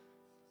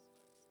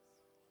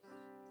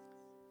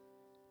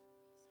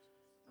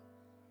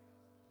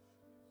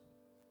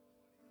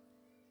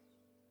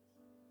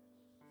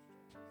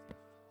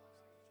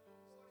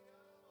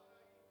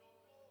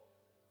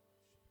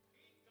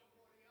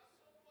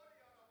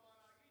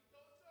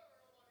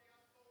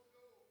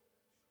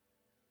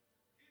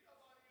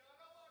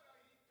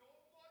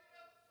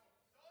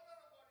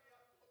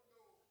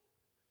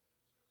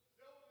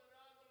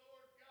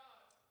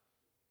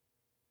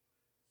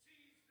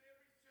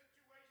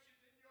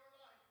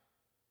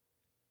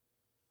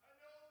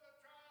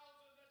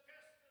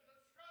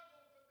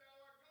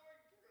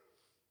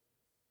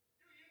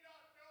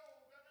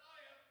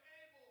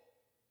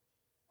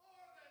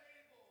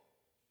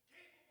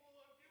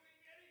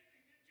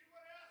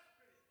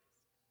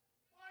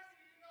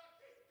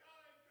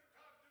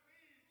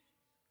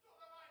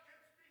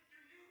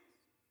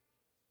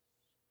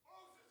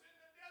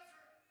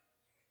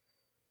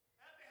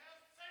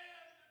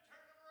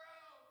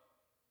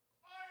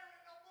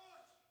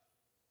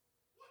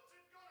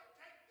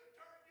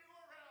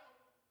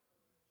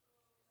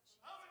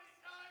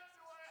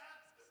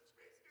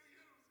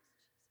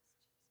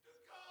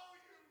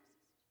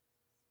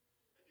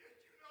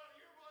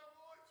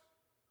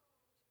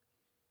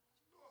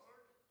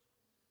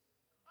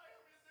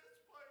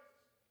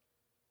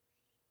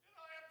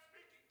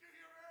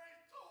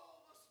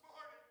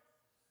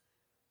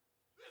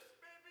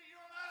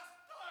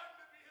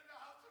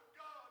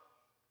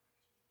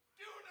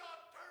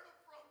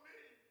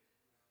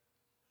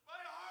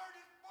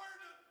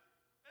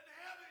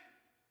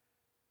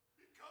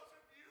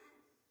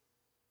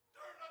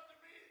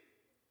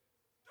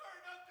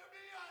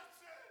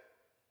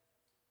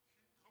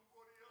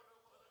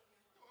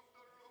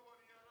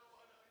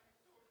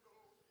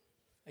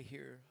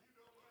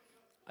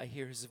 I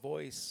hear his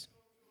voice.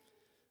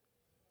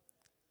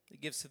 The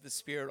gifts of the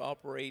Spirit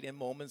operate in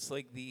moments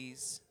like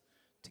these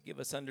to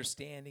give us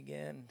understanding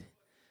and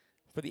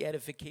for the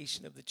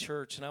edification of the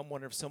church. And I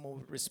wonder if someone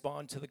would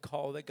respond to the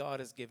call that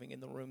God is giving in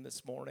the room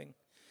this morning.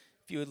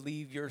 If you would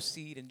leave your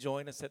seat and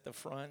join us at the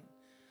front,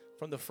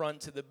 from the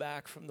front to the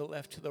back, from the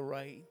left to the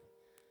right.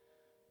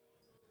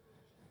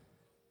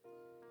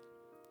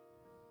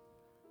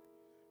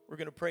 We're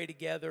going to pray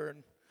together,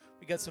 and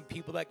we got some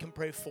people that can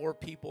pray for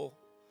people.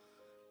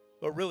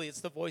 But really,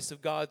 it's the voice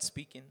of God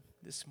speaking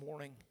this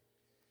morning.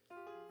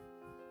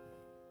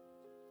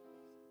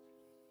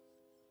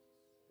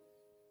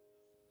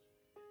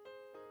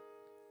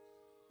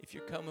 If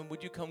you're coming,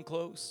 would you come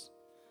close?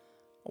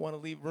 I want to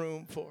leave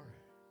room for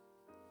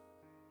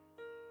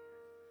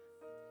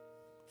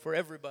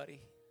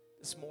everybody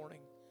this morning.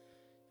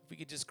 If we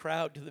could just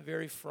crowd to the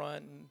very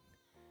front, and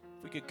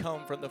if we could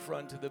come from the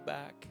front to the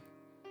back.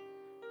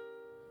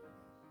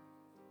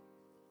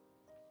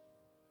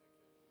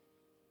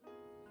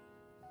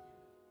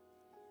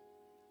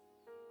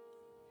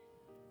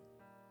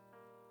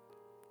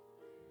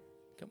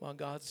 Come on,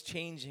 God's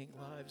changing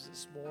lives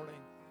this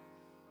morning.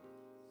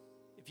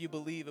 If you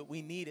believe it,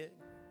 we need it.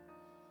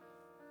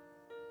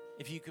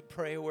 If you could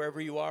pray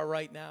wherever you are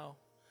right now.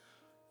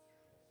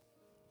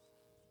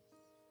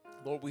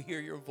 Lord, we hear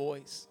your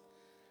voice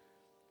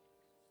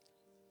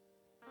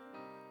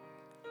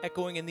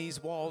echoing in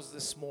these walls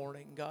this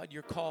morning. God,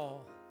 your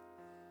call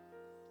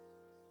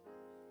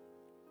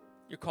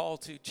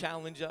to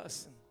challenge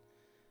us. And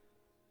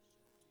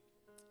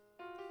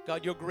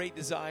God, your great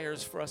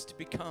desires for us to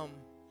become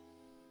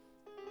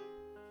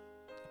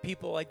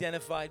people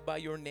identified by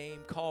your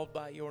name, called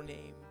by your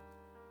name.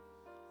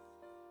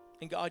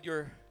 And God,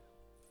 your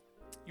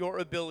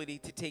ability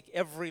to take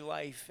every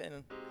life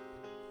and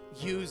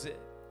use it.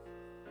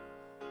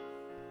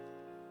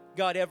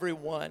 God,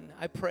 everyone,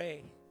 I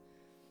pray,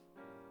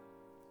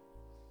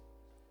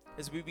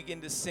 as we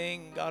begin to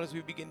sing, God, as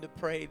we begin to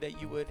pray,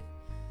 that you would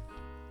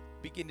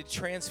begin to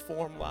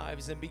transform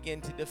lives and begin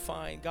to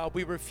define. God,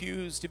 we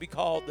refuse to be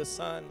called the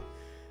son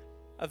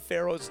of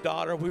Pharaoh's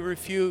daughter. We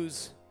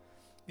refuse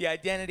the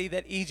identity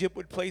that Egypt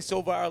would place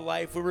over our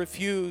life. We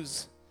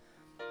refuse,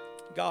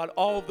 God,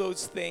 all of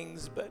those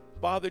things. But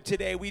Father,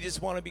 today we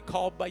just want to be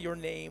called by your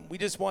name. We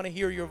just want to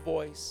hear your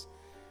voice.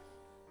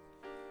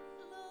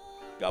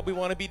 God, we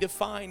want to be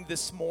defined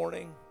this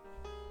morning,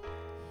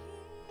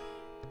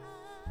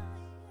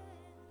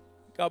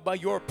 God, by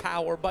your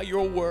power, by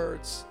your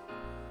words.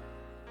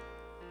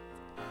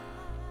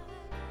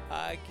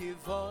 I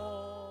give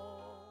all